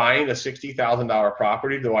it's buying a $60,000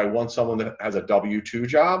 property, do I want someone that has a W-2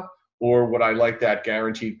 job, or would I like that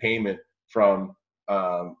guaranteed payment from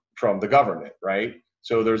the government, right?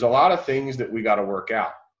 So there's a lot of things that we got to work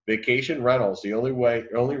out. Vacation rentals, the only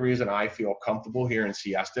reason I feel comfortable here in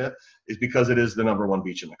Siesta is because it is the #1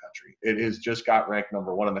 beach in the country. It is just got ranked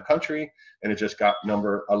 #1 in the country, and it just got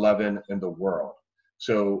number 11 in the world.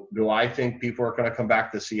 So do I think people are going to come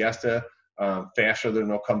back to Siesta faster than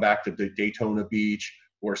they'll come back to Daytona Beach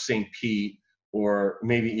or St. Pete or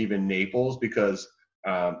maybe even Naples, because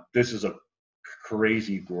this is a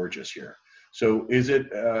crazy gorgeous year. So is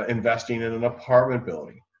it investing in an apartment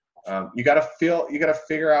building? You got to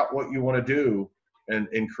figure out what you want to do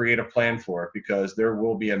and create a plan for it, because there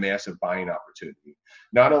will be a massive buying opportunity.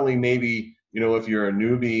 Not only maybe, if you're a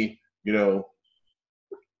newbie,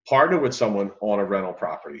 partner with someone on a rental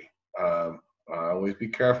property. Always be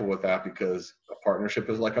careful with that, because a partnership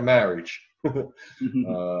is like a marriage.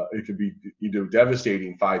 It could be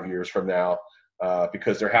devastating 5 years from now,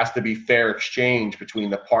 because there has to be fair exchange between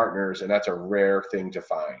the partners, and that's a rare thing to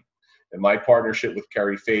find. And my partnership with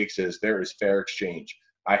Carrie Fakes is there is fair exchange.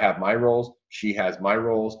 I have my roles, she has my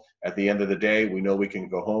roles. At the end of the day, we know we can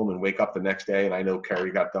go home and wake up the next day, and I know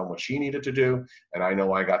Carrie got done what she needed to do, and I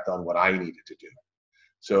know I got done what I needed to do.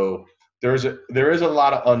 So there is a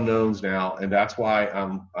lot of unknowns now, and that's why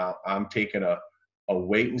I'm taking a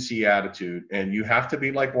wait and see attitude. And you have to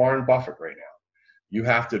be like Warren Buffett right now. You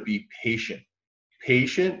have to be patient.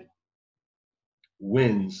 Patient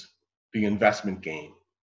wins the investment game.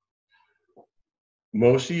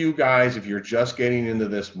 Most of you guys, if you're just getting into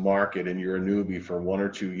this market and you're a newbie for 1 or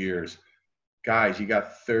 2 years, guys, you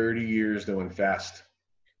got 30 years to invest.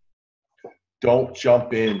 Don't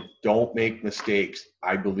jump in. Don't make mistakes.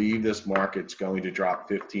 I believe this market's going to drop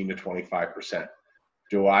 15 to 25%.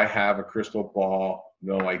 Do I have a crystal ball?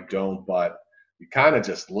 No, I don't, but you kind of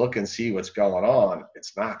just look and see what's going on.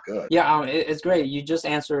 It's not good. Yeah, it's great. You just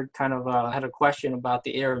answered had a question about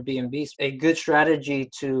the Airbnbs. A good strategy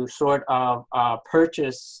to sort of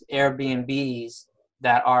purchase Airbnbs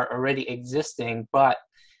that are already existing, but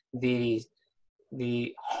the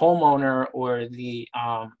homeowner or the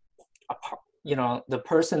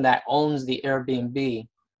person that owns the Airbnb,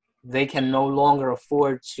 they can no longer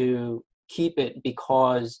afford to keep it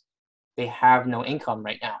because they have no income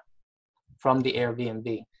right now from the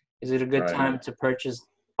Airbnb. Is it a good time to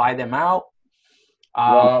buy them out?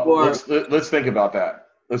 Let's think about that.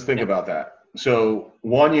 About that. So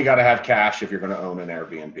one, you got to have cash if you're going to own an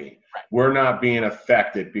Airbnb. Right. We're not being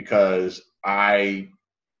affected because I've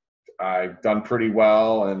done pretty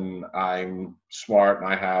well, and I'm smart,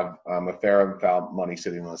 and I have a fair amount of money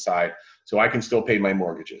sitting on the side, so I can still pay my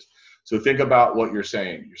mortgages. So think about what you're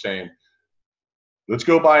saying. You're saying, let's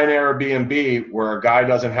go buy an Airbnb where a guy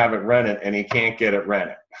doesn't have it rented and he can't get it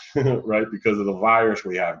rented, right? Because of the virus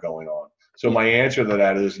we have going on. So my answer to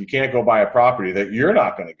that is you can't go buy a property that you're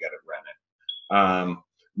not going to get it rented.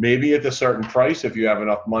 Maybe at a certain price if you have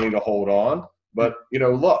enough money to hold on. But,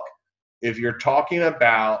 look, if you're talking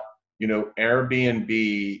about,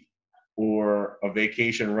 Airbnb or a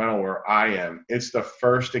vacation rental where I am, it's the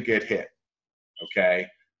first to get hit, okay?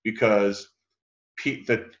 Because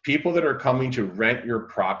the people that are coming to rent your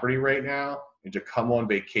property right now and to come on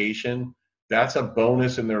vacation, that's a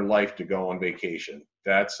bonus in their life to go on vacation.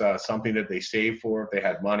 That's something that they save for if they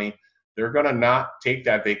had money. They're going to not take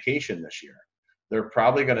that vacation this year. They're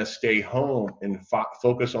probably going to stay home and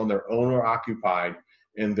focus on their owner-occupied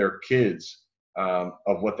and their kids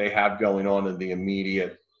of what they have going on in the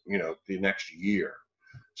immediate, the next year.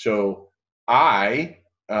 So I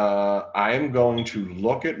am going to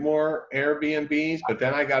look at more Airbnbs, but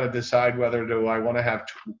then I got to decide whether do I want to have,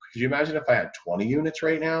 could you imagine if I had 20 units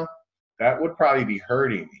right now? That would probably be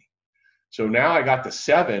hurting me. So now I got to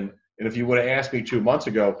 7, and if you would have asked me 2 months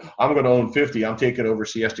ago, I'm going to own 50, I'm taking over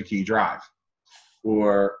Siesta Key Drive.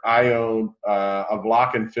 Or I own a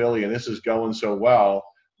block in Philly, and this is going so well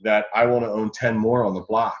that I want to own 10 more on the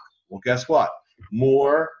block. Well, guess what?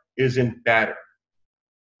 More isn't better.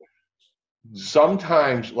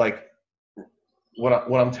 Sometimes, like what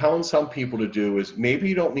I'm telling some people to do is maybe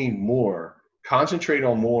you don't need more. Concentrate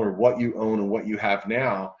on more what you own and what you have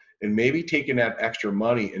now, and maybe taking that extra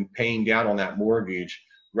money and paying down on that mortgage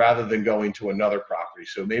rather than going to another property.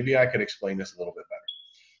 So maybe I can explain this a little bit better.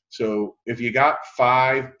 So if you got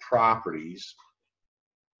 5 properties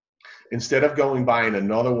instead of going buying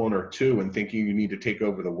another one or two and thinking you need to take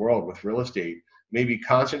over the world with real estate, maybe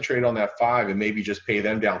concentrate on that 5 and maybe just pay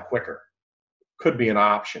them down quicker. Could be an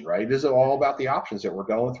option, right? This is all about the options that we're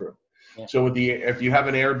going through. Yeah. So if you have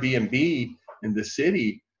an Airbnb in the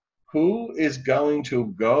city, who is going to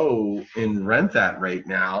go and rent that right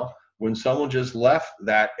now when someone just left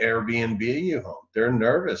that Airbnb home? They're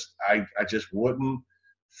nervous. I just wouldn't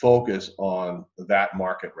focus on that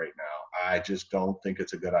market right now. I just don't think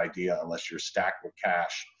it's a good idea unless you're stacked with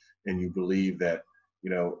cash and you believe that,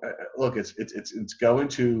 look, it's going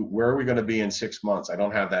to, where are we going to be in 6 months? I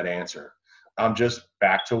don't have that answer. I'm just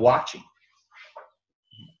back to watching.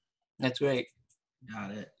 That's great.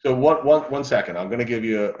 Got it. So one second. I'll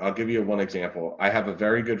give you one example. I have a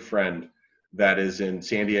very good friend that is in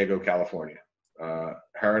San Diego, California.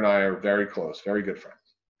 Her and I are very close, very good friends.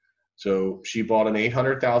 So she bought an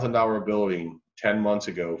 $800,000 building 10 months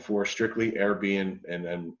ago for strictly Airbnb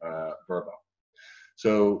and Vrbo.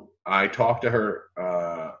 So I talked to her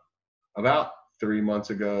about 3 months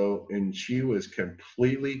ago, and she was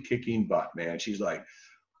completely kicking butt, man. She's like,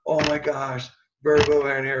 oh my gosh,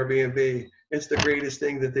 Vrbo and Airbnb, it's the greatest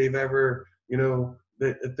thing that they've ever,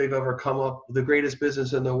 that they've ever come up, the greatest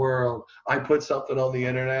business in the world. I put something on the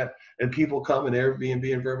internet and people come and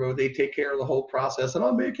Airbnb and Vrbo, they take care of the whole process and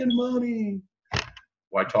I'm making money.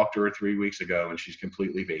 Well, I talked to her 3 weeks ago and she's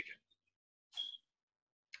completely vacant.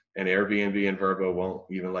 And Airbnb and Vrbo won't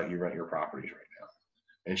even let you rent your properties right now.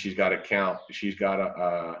 And she's got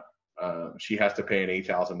she has to pay an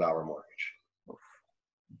 $8,000 mortgage.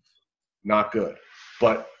 Not good.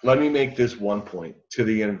 But let me make this one point to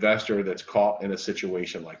the investor that's caught in a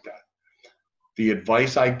situation like that. The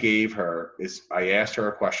advice I gave her is, I asked her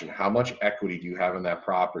a question: how much equity do you have in that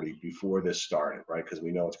property before this started, right? Because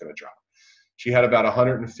we know it's going to drop. She had about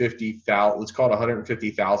 $150,000, let's call it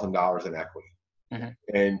 $150,000 in equity. Mm-hmm.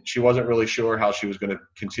 And she wasn't really sure how she was going to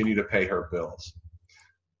continue to pay her bills.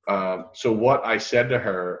 So what I said to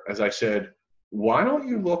her, as I said, why don't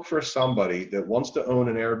you look for somebody that wants to own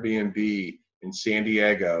an Airbnb in San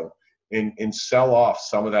Diego and sell off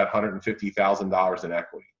some of that $150,000 in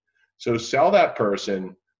equity? So sell that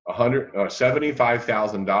person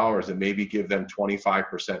 $75,000 and maybe give them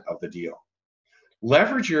 25% of the deal.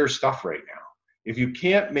 Leverage your stuff right now. If you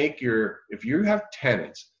can't if you have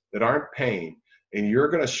tenants that aren't paying and you're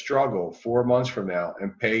going to struggle 4 months from now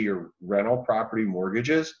and pay your rental property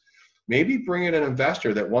mortgages, maybe bring in an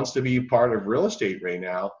investor that wants to be part of real estate right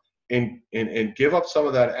now and give up some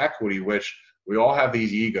of that equity, which we all have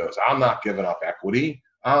these egos. I'm not giving up equity.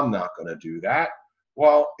 I'm not going to do that.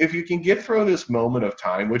 Well, if you can get through this moment of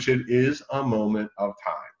time, which it is a moment of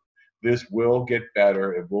time, this will get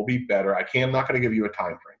better. It will be better. I'm not going to give you a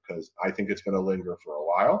time frame because I think it's going to linger for a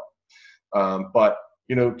while. But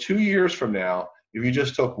 2 years from now, if you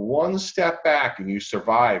just took one step back and you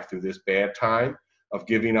survived through this bad time of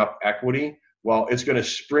giving up equity, well, it's going to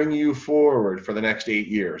spring you forward for the next 8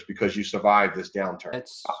 years because you survived this downturn.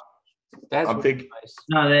 That's I'm thinking.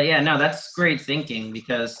 Nice. That's great thinking,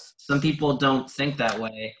 because some people don't think that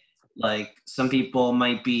way. Like, some people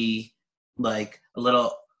might be like a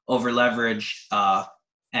little over leveraged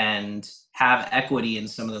and have equity in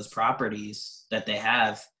some of those properties that they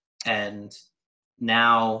have, and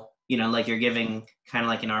now like you're giving kind of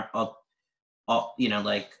like an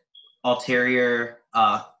ulterior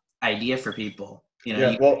idea for people.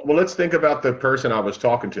 Well, let's think about the person I was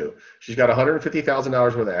talking to. She's got $150,000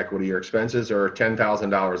 worth of equity. Her expenses are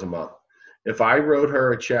 $10,000 a month. If I wrote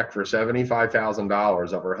her a check for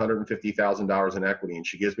 $75,000 of her $150,000 in equity and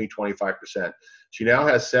she gives me 25%, she now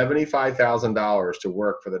has $75,000 to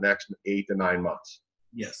work for the next 8 to 9 months.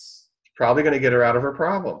 Yes. It's probably going to get her out of her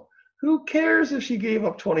problem. Who cares if she gave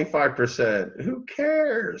up 25%? Who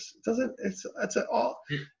cares? It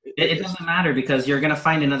doesn't matter, because you're going to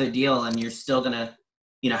find another deal and you're still going to,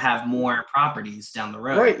 have more properties down the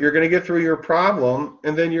road. Right. You're going to get through your problem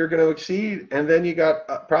and then you're going to exceed. And then you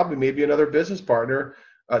got probably maybe another business partner.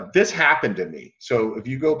 This happened to me. So if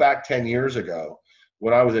you go back 10 years ago,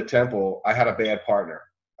 when I was at Temple, I had a bad partner.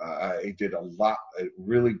 I did a lot of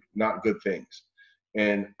really not good things.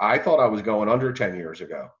 And I thought I was going under 10 years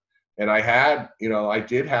ago. And I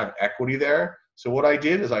did have equity there. So what I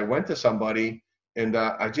did is I went to somebody and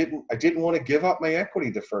I didn't want to give up my equity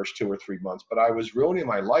the first 2 or 3 months, but I was ruining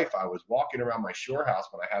my life. I was walking around my shore house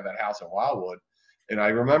when I had that house in Wildwood. And I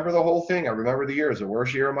remember the whole thing. I remember the year. It was the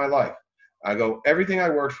worst year of my life. I go, everything I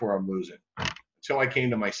worked for, I'm losing, until I came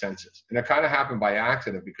to my senses. And it kind of happened by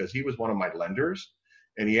accident because he was one of my lenders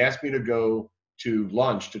and he asked me to go to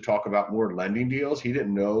lunch to talk about more lending deals. He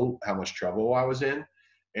didn't know how much trouble I was in.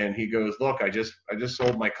 And he goes, look, I just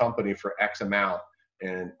sold my company for X amount.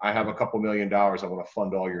 and I have a couple $1 million. I want to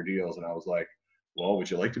fund all your deals. And I was like, well, would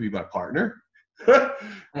you like to be my partner?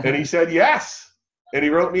 And he said, yes. And he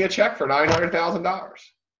wrote me a check for $900,000. Wow.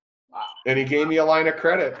 And he gave me a line of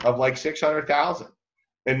credit of like $600,000.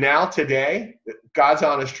 And now today, God's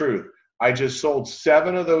honest truth, I just sold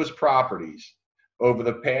 7 of those properties over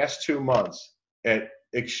the past 2 months at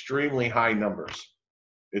extremely high numbers.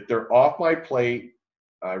 If they're off my plate,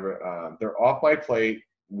 they're off my plate.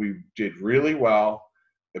 We did really well,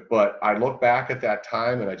 but I look back at that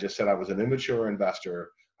time and I just said I was an immature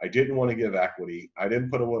investor. I didn't want to give equity. I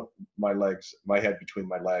didn't put my head between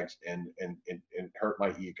my legs and hurt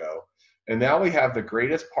my ego. And now we have the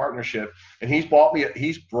greatest partnership, and he's brought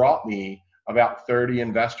me about 30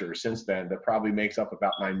 investors since then that probably makes up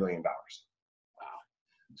about $9 million. Wow.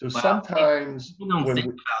 So sometimes we don't think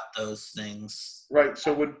about those things. Right.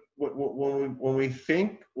 So when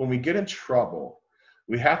we get in trouble,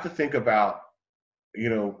 we have to think about,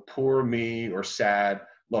 poor me or sad.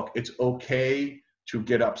 Look, it's okay to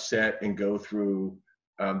get upset and go through.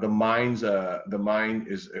 The mind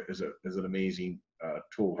is an amazing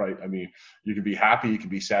tool, right? I mean, you can be happy, you can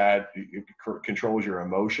be sad, it controls your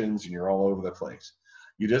emotions, and you're all over the place.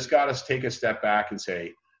 You just got to take a step back and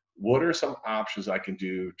say, what are some options I can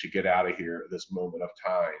do to get out of here at this moment of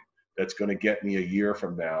time that's going to get me a year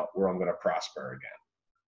from now where I'm going to prosper again?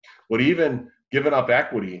 But even giving up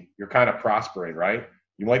equity, you're kind of prospering, right?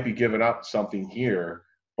 You might be giving up something here,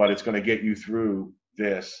 but it's going to get you through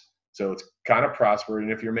this. So it's kind of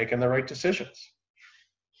prospering if you're making the right decisions.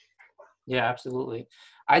 Yeah, absolutely.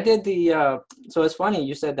 I did so it's funny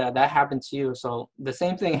you said that happened to you. So the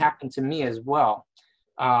same thing happened to me as well.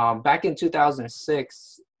 Back in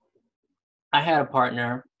 2006, I had a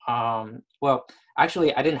partner. Well,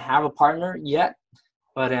 actually, I didn't have a partner yet,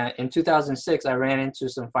 but in 2006, I ran into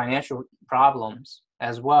some financial problems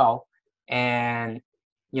as well. And,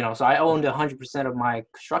 so I owned 100% of my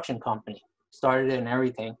construction company, started it and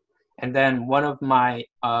everything. And then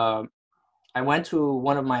I went to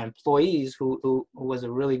one of my employees who was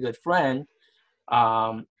a really good friend.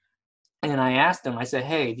 And I asked him, I said,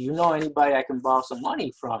 hey, do you know anybody I can borrow some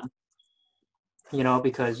money from?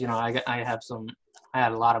 Because, I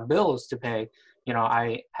had a lot of bills to pay.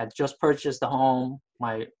 I had just purchased a home,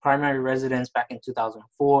 my primary residence back in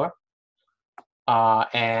 2004.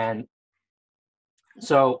 And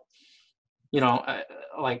so,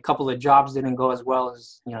 like a couple of jobs didn't go as well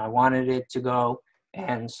as, I wanted it to go.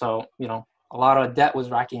 And so, a lot of debt was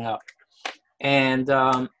racking up. And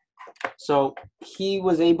so he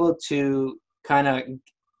was able to kind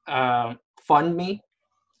of fund me,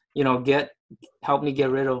 help me get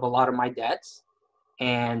rid of a lot of my debts.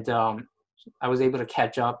 And I was able to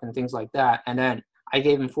catch up and things like that. And then I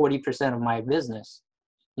gave him 40% of my business,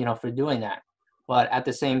 for doing that. But at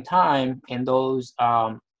the same time, in those,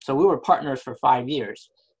 so we were partners for 5 years,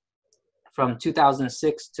 from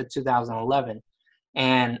 2006 to 2011.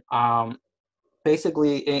 And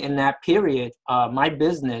basically in that period, my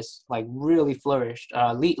business like really flourished.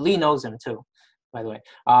 Lee knows him too, by the way.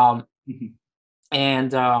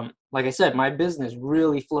 And like I said, my business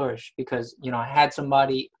really flourished because, I had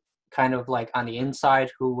somebody kind of like on the inside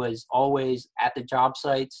who was always at the job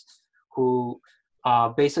sites, who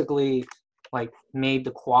basically like made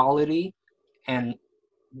the quality and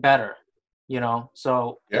better,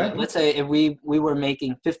 So yeah. Let's say if we were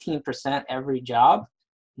making 15% every job,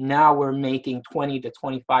 now we're making 20 to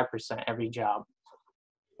 25% every job,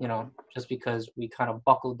 just because we kind of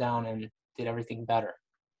buckled down and did everything better.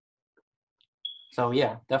 So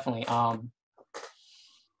yeah, definitely.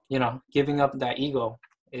 Giving up that ego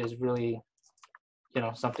is really,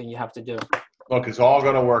 something you have to do. Look, it's all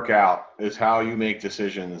going to work out. Is how you make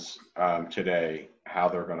decisions today, how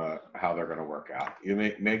they're going to work out. You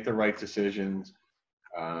make the right decisions,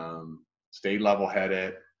 stay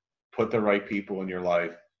level-headed, put the right people in your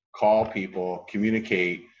life, call people,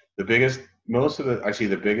 communicate. I see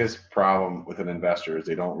the biggest problem with an investor is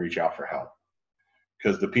they don't reach out for help.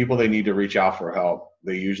 Because the people they need to reach out for help,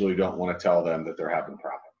 they usually don't want to tell them that they're having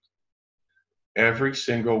problems. Every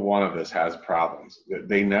single one of us has problems.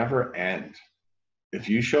 They never end. If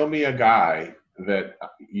you show me a guy that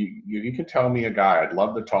you can tell me a guy, I'd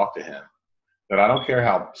love to talk to him, that I don't care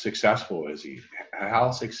how successful he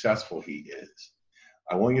is.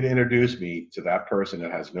 I want you to introduce me to that person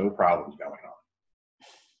that has no problems going on.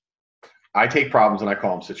 I take problems and I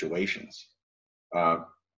call them situations.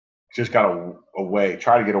 Just got to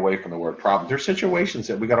try to get away from the word problem. There's situations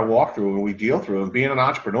that we got to walk through and we deal through. And being an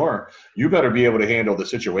entrepreneur, you better be able to handle the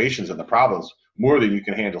situations and the problems more than you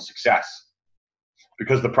can handle success,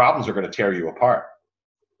 because the problems are going to tear you apart.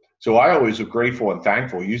 So I always am grateful and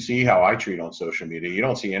thankful. You see how I treat on social media. You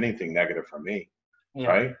don't see anything negative from me, Yeah.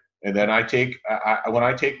 right? And then when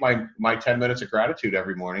I take my 10 minutes of gratitude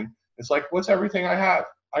every morning, it's like, what's everything I have?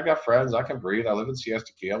 I got friends. I can breathe. I live in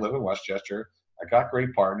Siesta Key. I live in Westchester. I got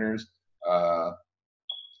great partners.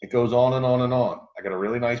 It goes on and on and on. I got a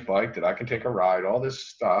really nice bike that I can take a ride, all this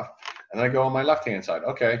stuff. And then I go on my left-hand side.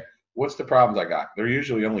 Okay, what's the problems I got? There are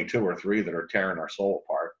usually only 2 or 3 that are tearing our soul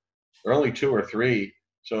apart. There are only 2 or 3.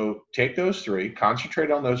 So take those 3,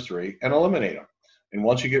 concentrate on those 3, and eliminate them. And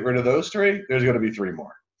once you get rid of those 3, there's going to be 3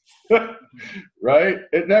 more. Right?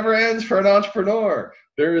 It never ends for an entrepreneur.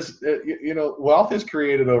 Wealth is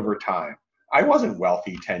created over time. I wasn't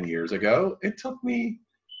wealthy 10 years ago. It took me,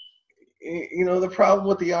 the problem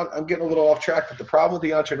with I'm getting a little off track, but the problem with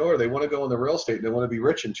the entrepreneur, they want to go into real estate. They want to be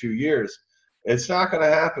rich in 2 years. It's not going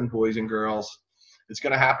to happen, boys and girls. It's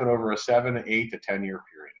going to happen over a 7, 8 to 10 year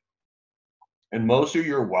period. And most of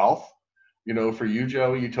your wealth, for you,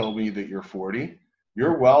 Joey, you told me that you're 40.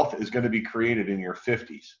 Your wealth is going to be created in your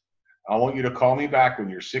 50s. I want you to call me back when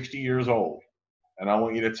you're 60 years old. And I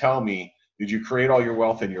want you to tell me, did you create all your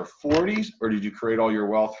wealth in your 40s or did you create all your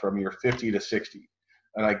wealth from your 50 to 60?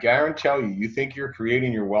 And I guarantee you think you're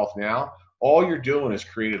creating your wealth now. All you're doing is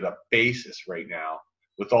created a basis right now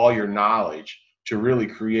with all your knowledge to really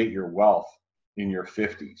create your wealth in your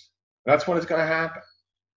 50s. That's when it's going to happen.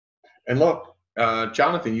 And look,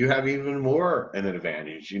 Jonathan, you have even more an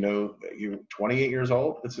advantage. You're 28 years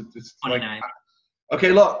old. It's 29. Like,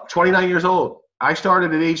 okay, look, 29 years old. I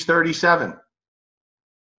started at age 37.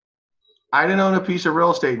 I didn't own a piece of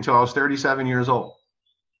real estate until I was 37 years old.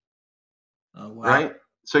 Oh, wow. Right?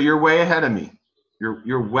 So you're way ahead of me.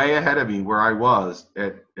 You're way ahead of me where I was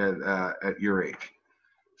at your age.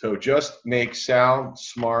 So just make sound,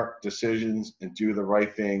 smart decisions and do the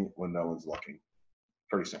right thing when no one's looking.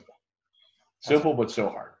 Pretty simple. Simple, but so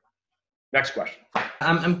hard. Next question.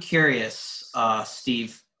 I'm curious,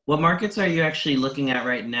 Steve, what markets are you actually looking at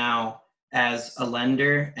right now as a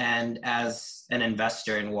lender and as an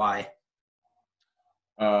investor, and why?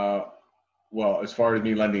 Well, as far as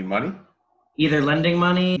me lending money? Either lending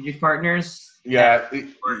money, your partners? Yeah,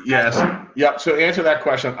 yes. Yep. So to answer that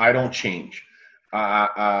question, I don't change.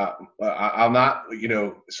 I'm not,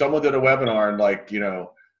 someone did a webinar and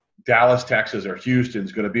Dallas, Texas, or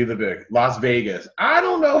Houston's going to be the big. Las Vegas. I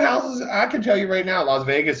don't know houses. I can tell you right now, Las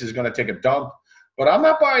Vegas is going to take a dump, but I'm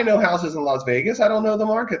not buying no houses in Las Vegas. I don't know the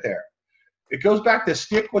market there. It goes back to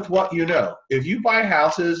stick with what you know. If you buy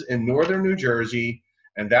houses in northern New Jersey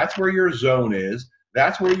and that's where your zone is,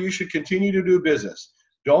 that's where you should continue to do business.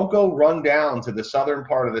 Don't go run down to the southern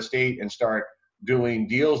part of the state and start doing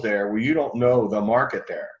deals there where you don't know the market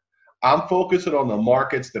there. I'm focusing on the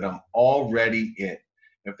markets that I'm already in.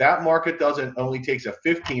 If that market only takes a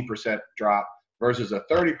 15% drop versus a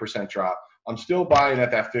 30% drop, I'm still buying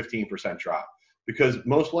at that 15% drop because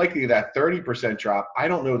most likely that 30% drop, I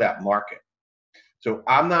don't know that market. So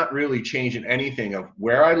I'm not really changing anything of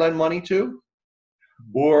where I lend money to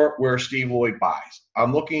or where Steve Lloyd buys.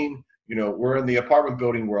 I'm looking, we're in the apartment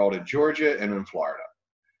building world in Georgia and in Florida.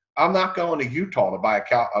 I'm not going to Utah to buy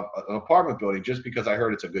an apartment building just because I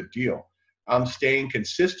heard it's a good deal. I'm staying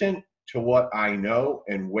consistent to what I know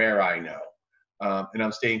and where I know. And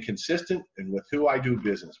I'm staying consistent and with who I do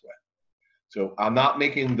business with. So I'm not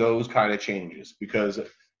making those kind of changes because,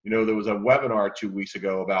 there was a webinar 2 weeks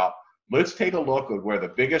ago about let's take a look at where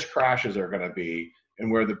the biggest crashes are going to be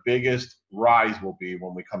and where the biggest rise will be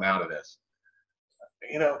when we come out of this.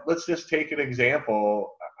 Let's just take an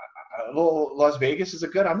example. Las Vegas is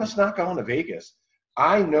I'm just not going to Vegas.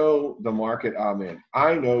 I know the market I'm in.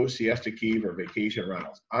 I know Siesta Key or vacation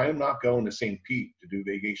rentals. I am not going to St. Pete to do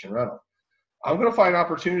vacation rental. I'm going to find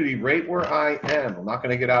opportunity right where I am. I'm not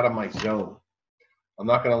going to get out of my zone. I'm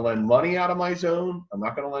not going to lend money out of my zone. I'm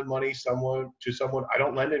not going to lend money to someone. I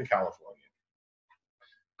don't lend in California.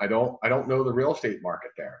 I don't know the real estate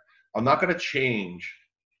market there. I'm not going to change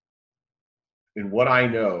in what I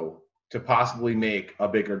know to possibly make a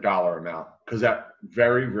bigger dollar amount because that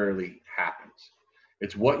very rarely happens.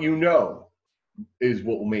 It's what you know is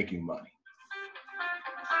what will make you money.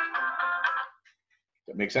 Does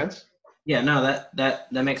that make sense? Yeah, no,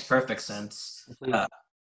 that makes perfect sense.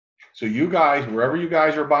 So you guys, wherever you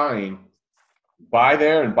guys are buying, buy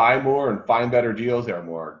there and buy more and find better deals there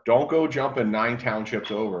more. Don't go jumping 9 townships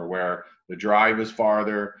over where the drive is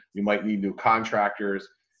farther. You might need new contractors.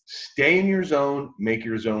 Stay in your zone, make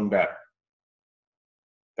your zone better.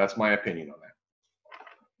 That's my opinion on that.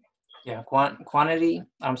 Yeah, quality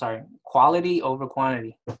over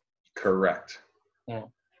quantity. Correct. Yeah.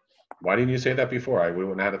 Why didn't you say that before? We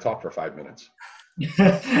wouldn't have had to talk for 5 minutes.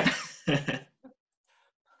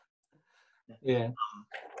 Yeah.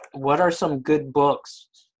 What are some good books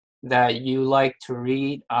that you like to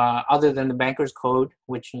read, other than The Banker's Code,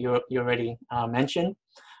 which you already mentioned?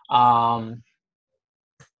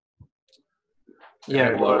 Yeah,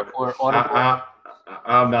 Hey, look, or Audible.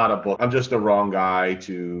 I'm not a book. I'm just the wrong guy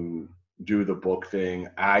to do the book thing.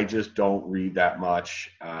 I just don't read that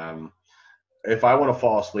much. If I want to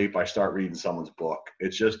fall asleep, I start reading someone's book.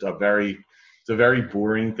 It's a very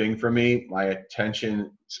boring thing for me. My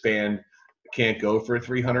attention span can't go for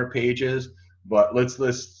 300 pages. But let's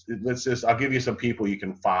just. I'll give you some people you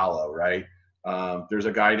can follow. Right? There's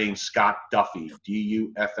a guy named Scott Duffy,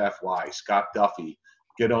 Duffy. Scott Duffy.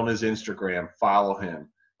 Get on his Instagram, follow him.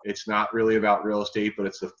 It's not really about real estate, but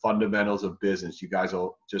it's the fundamentals of business. You guys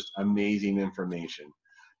are just amazing information.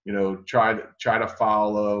 You know, try to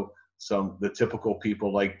follow the typical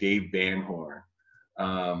people like Dave Van Horn.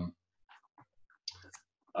 Um,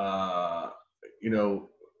 you know,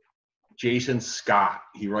 Jason Scott.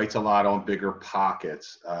 He writes a lot on Bigger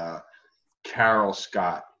Pockets. Carol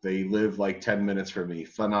Scott. They live like 10 minutes from me.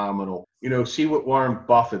 Phenomenal. You know, see what Warren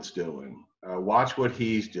Buffett's doing. Watch what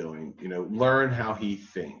he's doing. You know, learn how he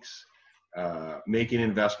thinks. Making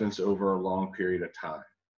investments over a long period of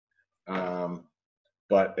time.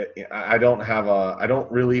 But I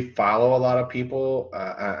don't really follow a lot of people.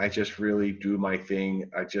 I just really do my thing.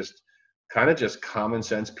 I just kind of just common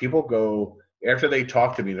sense. People go after they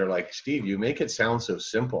talk to me, they're like, Steve, you make it sound so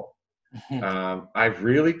simple. I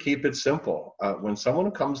really keep it simple. When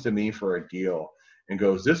someone comes to me for a deal and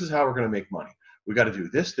goes, this is how we're going to make money. We got to do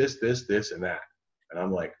this, and that. And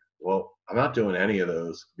I'm like, well, I'm not doing any of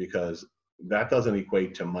those because that doesn't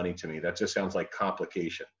equate to money to me. That just sounds like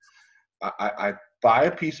complication. I buy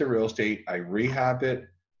a piece of real estate, I rehab it,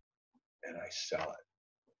 and I sell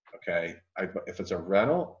it. Okay. If it's a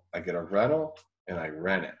rental, I get a rental and I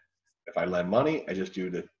rent it. If I lend money, I just do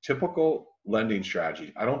the typical lending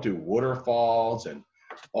strategy. I don't do waterfalls and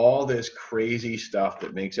all this crazy stuff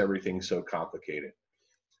that makes everything so complicated.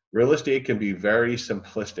 Real estate can be very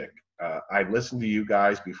simplistic. I listened to you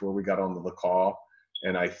guys before we got on the call,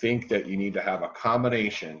 and I think that you need to have a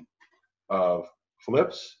combination of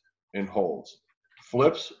flips and holds.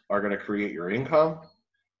 Flips are going to create your income,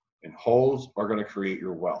 and holds are going to create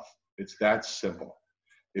your wealth. It's that simple.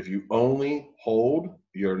 If you only hold,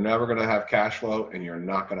 you're never going to have cash flow and you're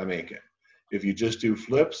not going to make it. If you just do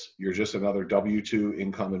flips, you're just another W-2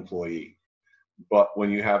 income employee. But when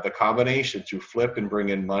you have the combination to flip and bring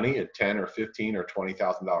in money at 10 or 15 or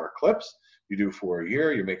 $20,000 clips, you do for a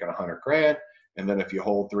year, you're making 100 grand. And then if you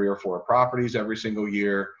hold 3 or 4 properties every single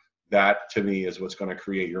year, that to me is what's going to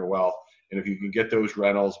create your wealth. And if you can get those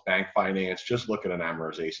rentals, bank finance, just look at an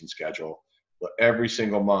amortization schedule every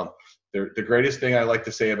single month. The greatest thing I like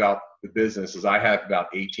to say about the business is I have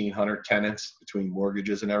about 1,800 tenants between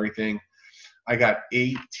mortgages and everything. I got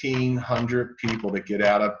 1,800 people that get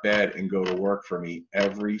out of bed and go to work for me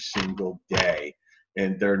every single day,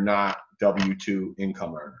 and they're not W-2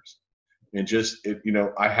 income earners. And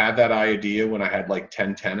I had that idea when I had like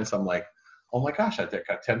 10 tenants. I'm like, oh my gosh, I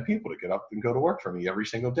got 10 people to get up and go to work for me every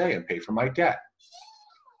single day and pay for my debt.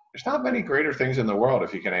 There's not many greater things in the world,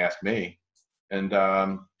 if you can ask me. And,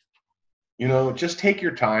 just take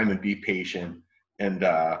your time and be patient and,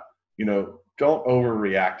 don't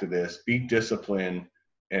overreact to this. Be disciplined.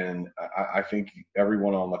 And I think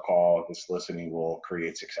everyone on the call that's listening will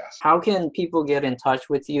create success. How can people get in touch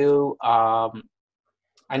with you? I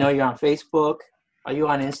know you're on Facebook. Are you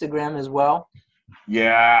on Instagram as well?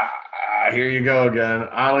 Yeah, here you go again.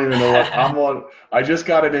 I don't even know what I'm on. I just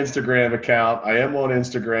got an Instagram account. I am on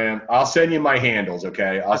Instagram. I'll send you my handles,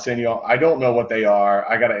 okay? I'll send you. I don't know what they are.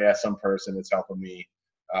 I got to ask some person that's helping me.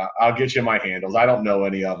 I'll get you my handles. I don't know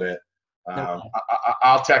any of it.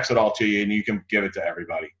 I'll text it all to you, and you can give it to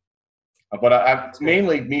everybody. But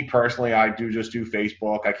mainly, me personally, I just do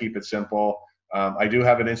Facebook. I keep it simple. I do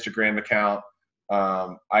have an Instagram account.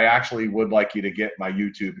 I actually would like you to get my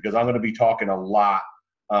YouTube because I'm going to be talking a lot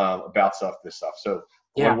about this stuff. So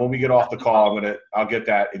when we get off the call, I'll get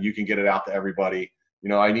that and you can get it out to everybody.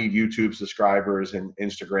 I need YouTube subscribers and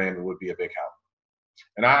Instagram. It would be a big help.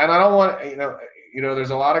 And I don't want,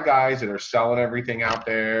 there's a lot of guys that are selling everything out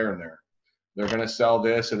there and they're going to sell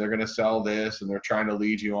this and they're going to sell this and they're trying to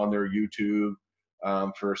lead you on their YouTube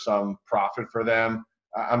for some profit for them.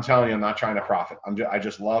 I'm telling you, I'm not trying to profit. I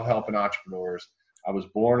just love helping entrepreneurs. I was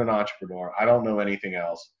born an entrepreneur. I don't know anything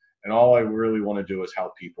else. And all I really want to do is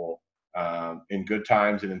help people in good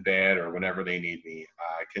times and in bad or whenever they need me.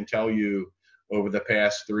 I can tell you over the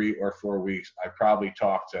past 3 or 4 weeks, I probably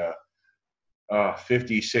talked to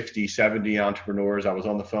 50, 60, 70 entrepreneurs. I was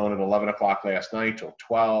on the phone at 11 o'clock last night till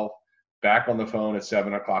 12. back on the phone at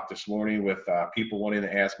 7 o'clock this morning with people wanting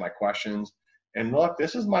to ask my questions. And look,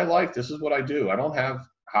 this is my life. This is what I do. I don't have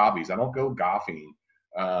hobbies. I don't go golfing.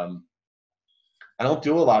 I don't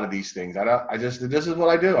do a lot of these things. This is what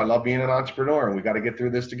I do. I love being an entrepreneur, and we got to get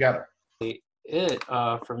through this together.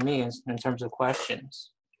 For me in terms of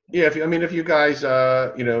questions. Yeah, if you guys,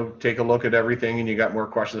 take a look at everything and you got more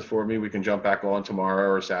questions for me, we can jump back on tomorrow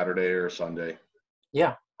or Saturday or Sunday.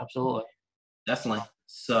 Yeah, absolutely. Definitely.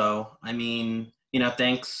 So,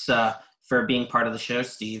 thanks for being part of the show,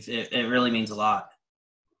 Steve. It really means a lot.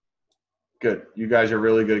 Good. You guys are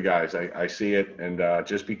really good guys. I see it. And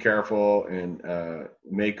just be careful and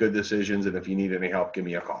make good decisions. And if you need any help, give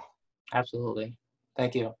me a call. Absolutely.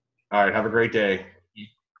 Thank you. All right. Have a great day.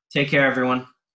 Take care, everyone.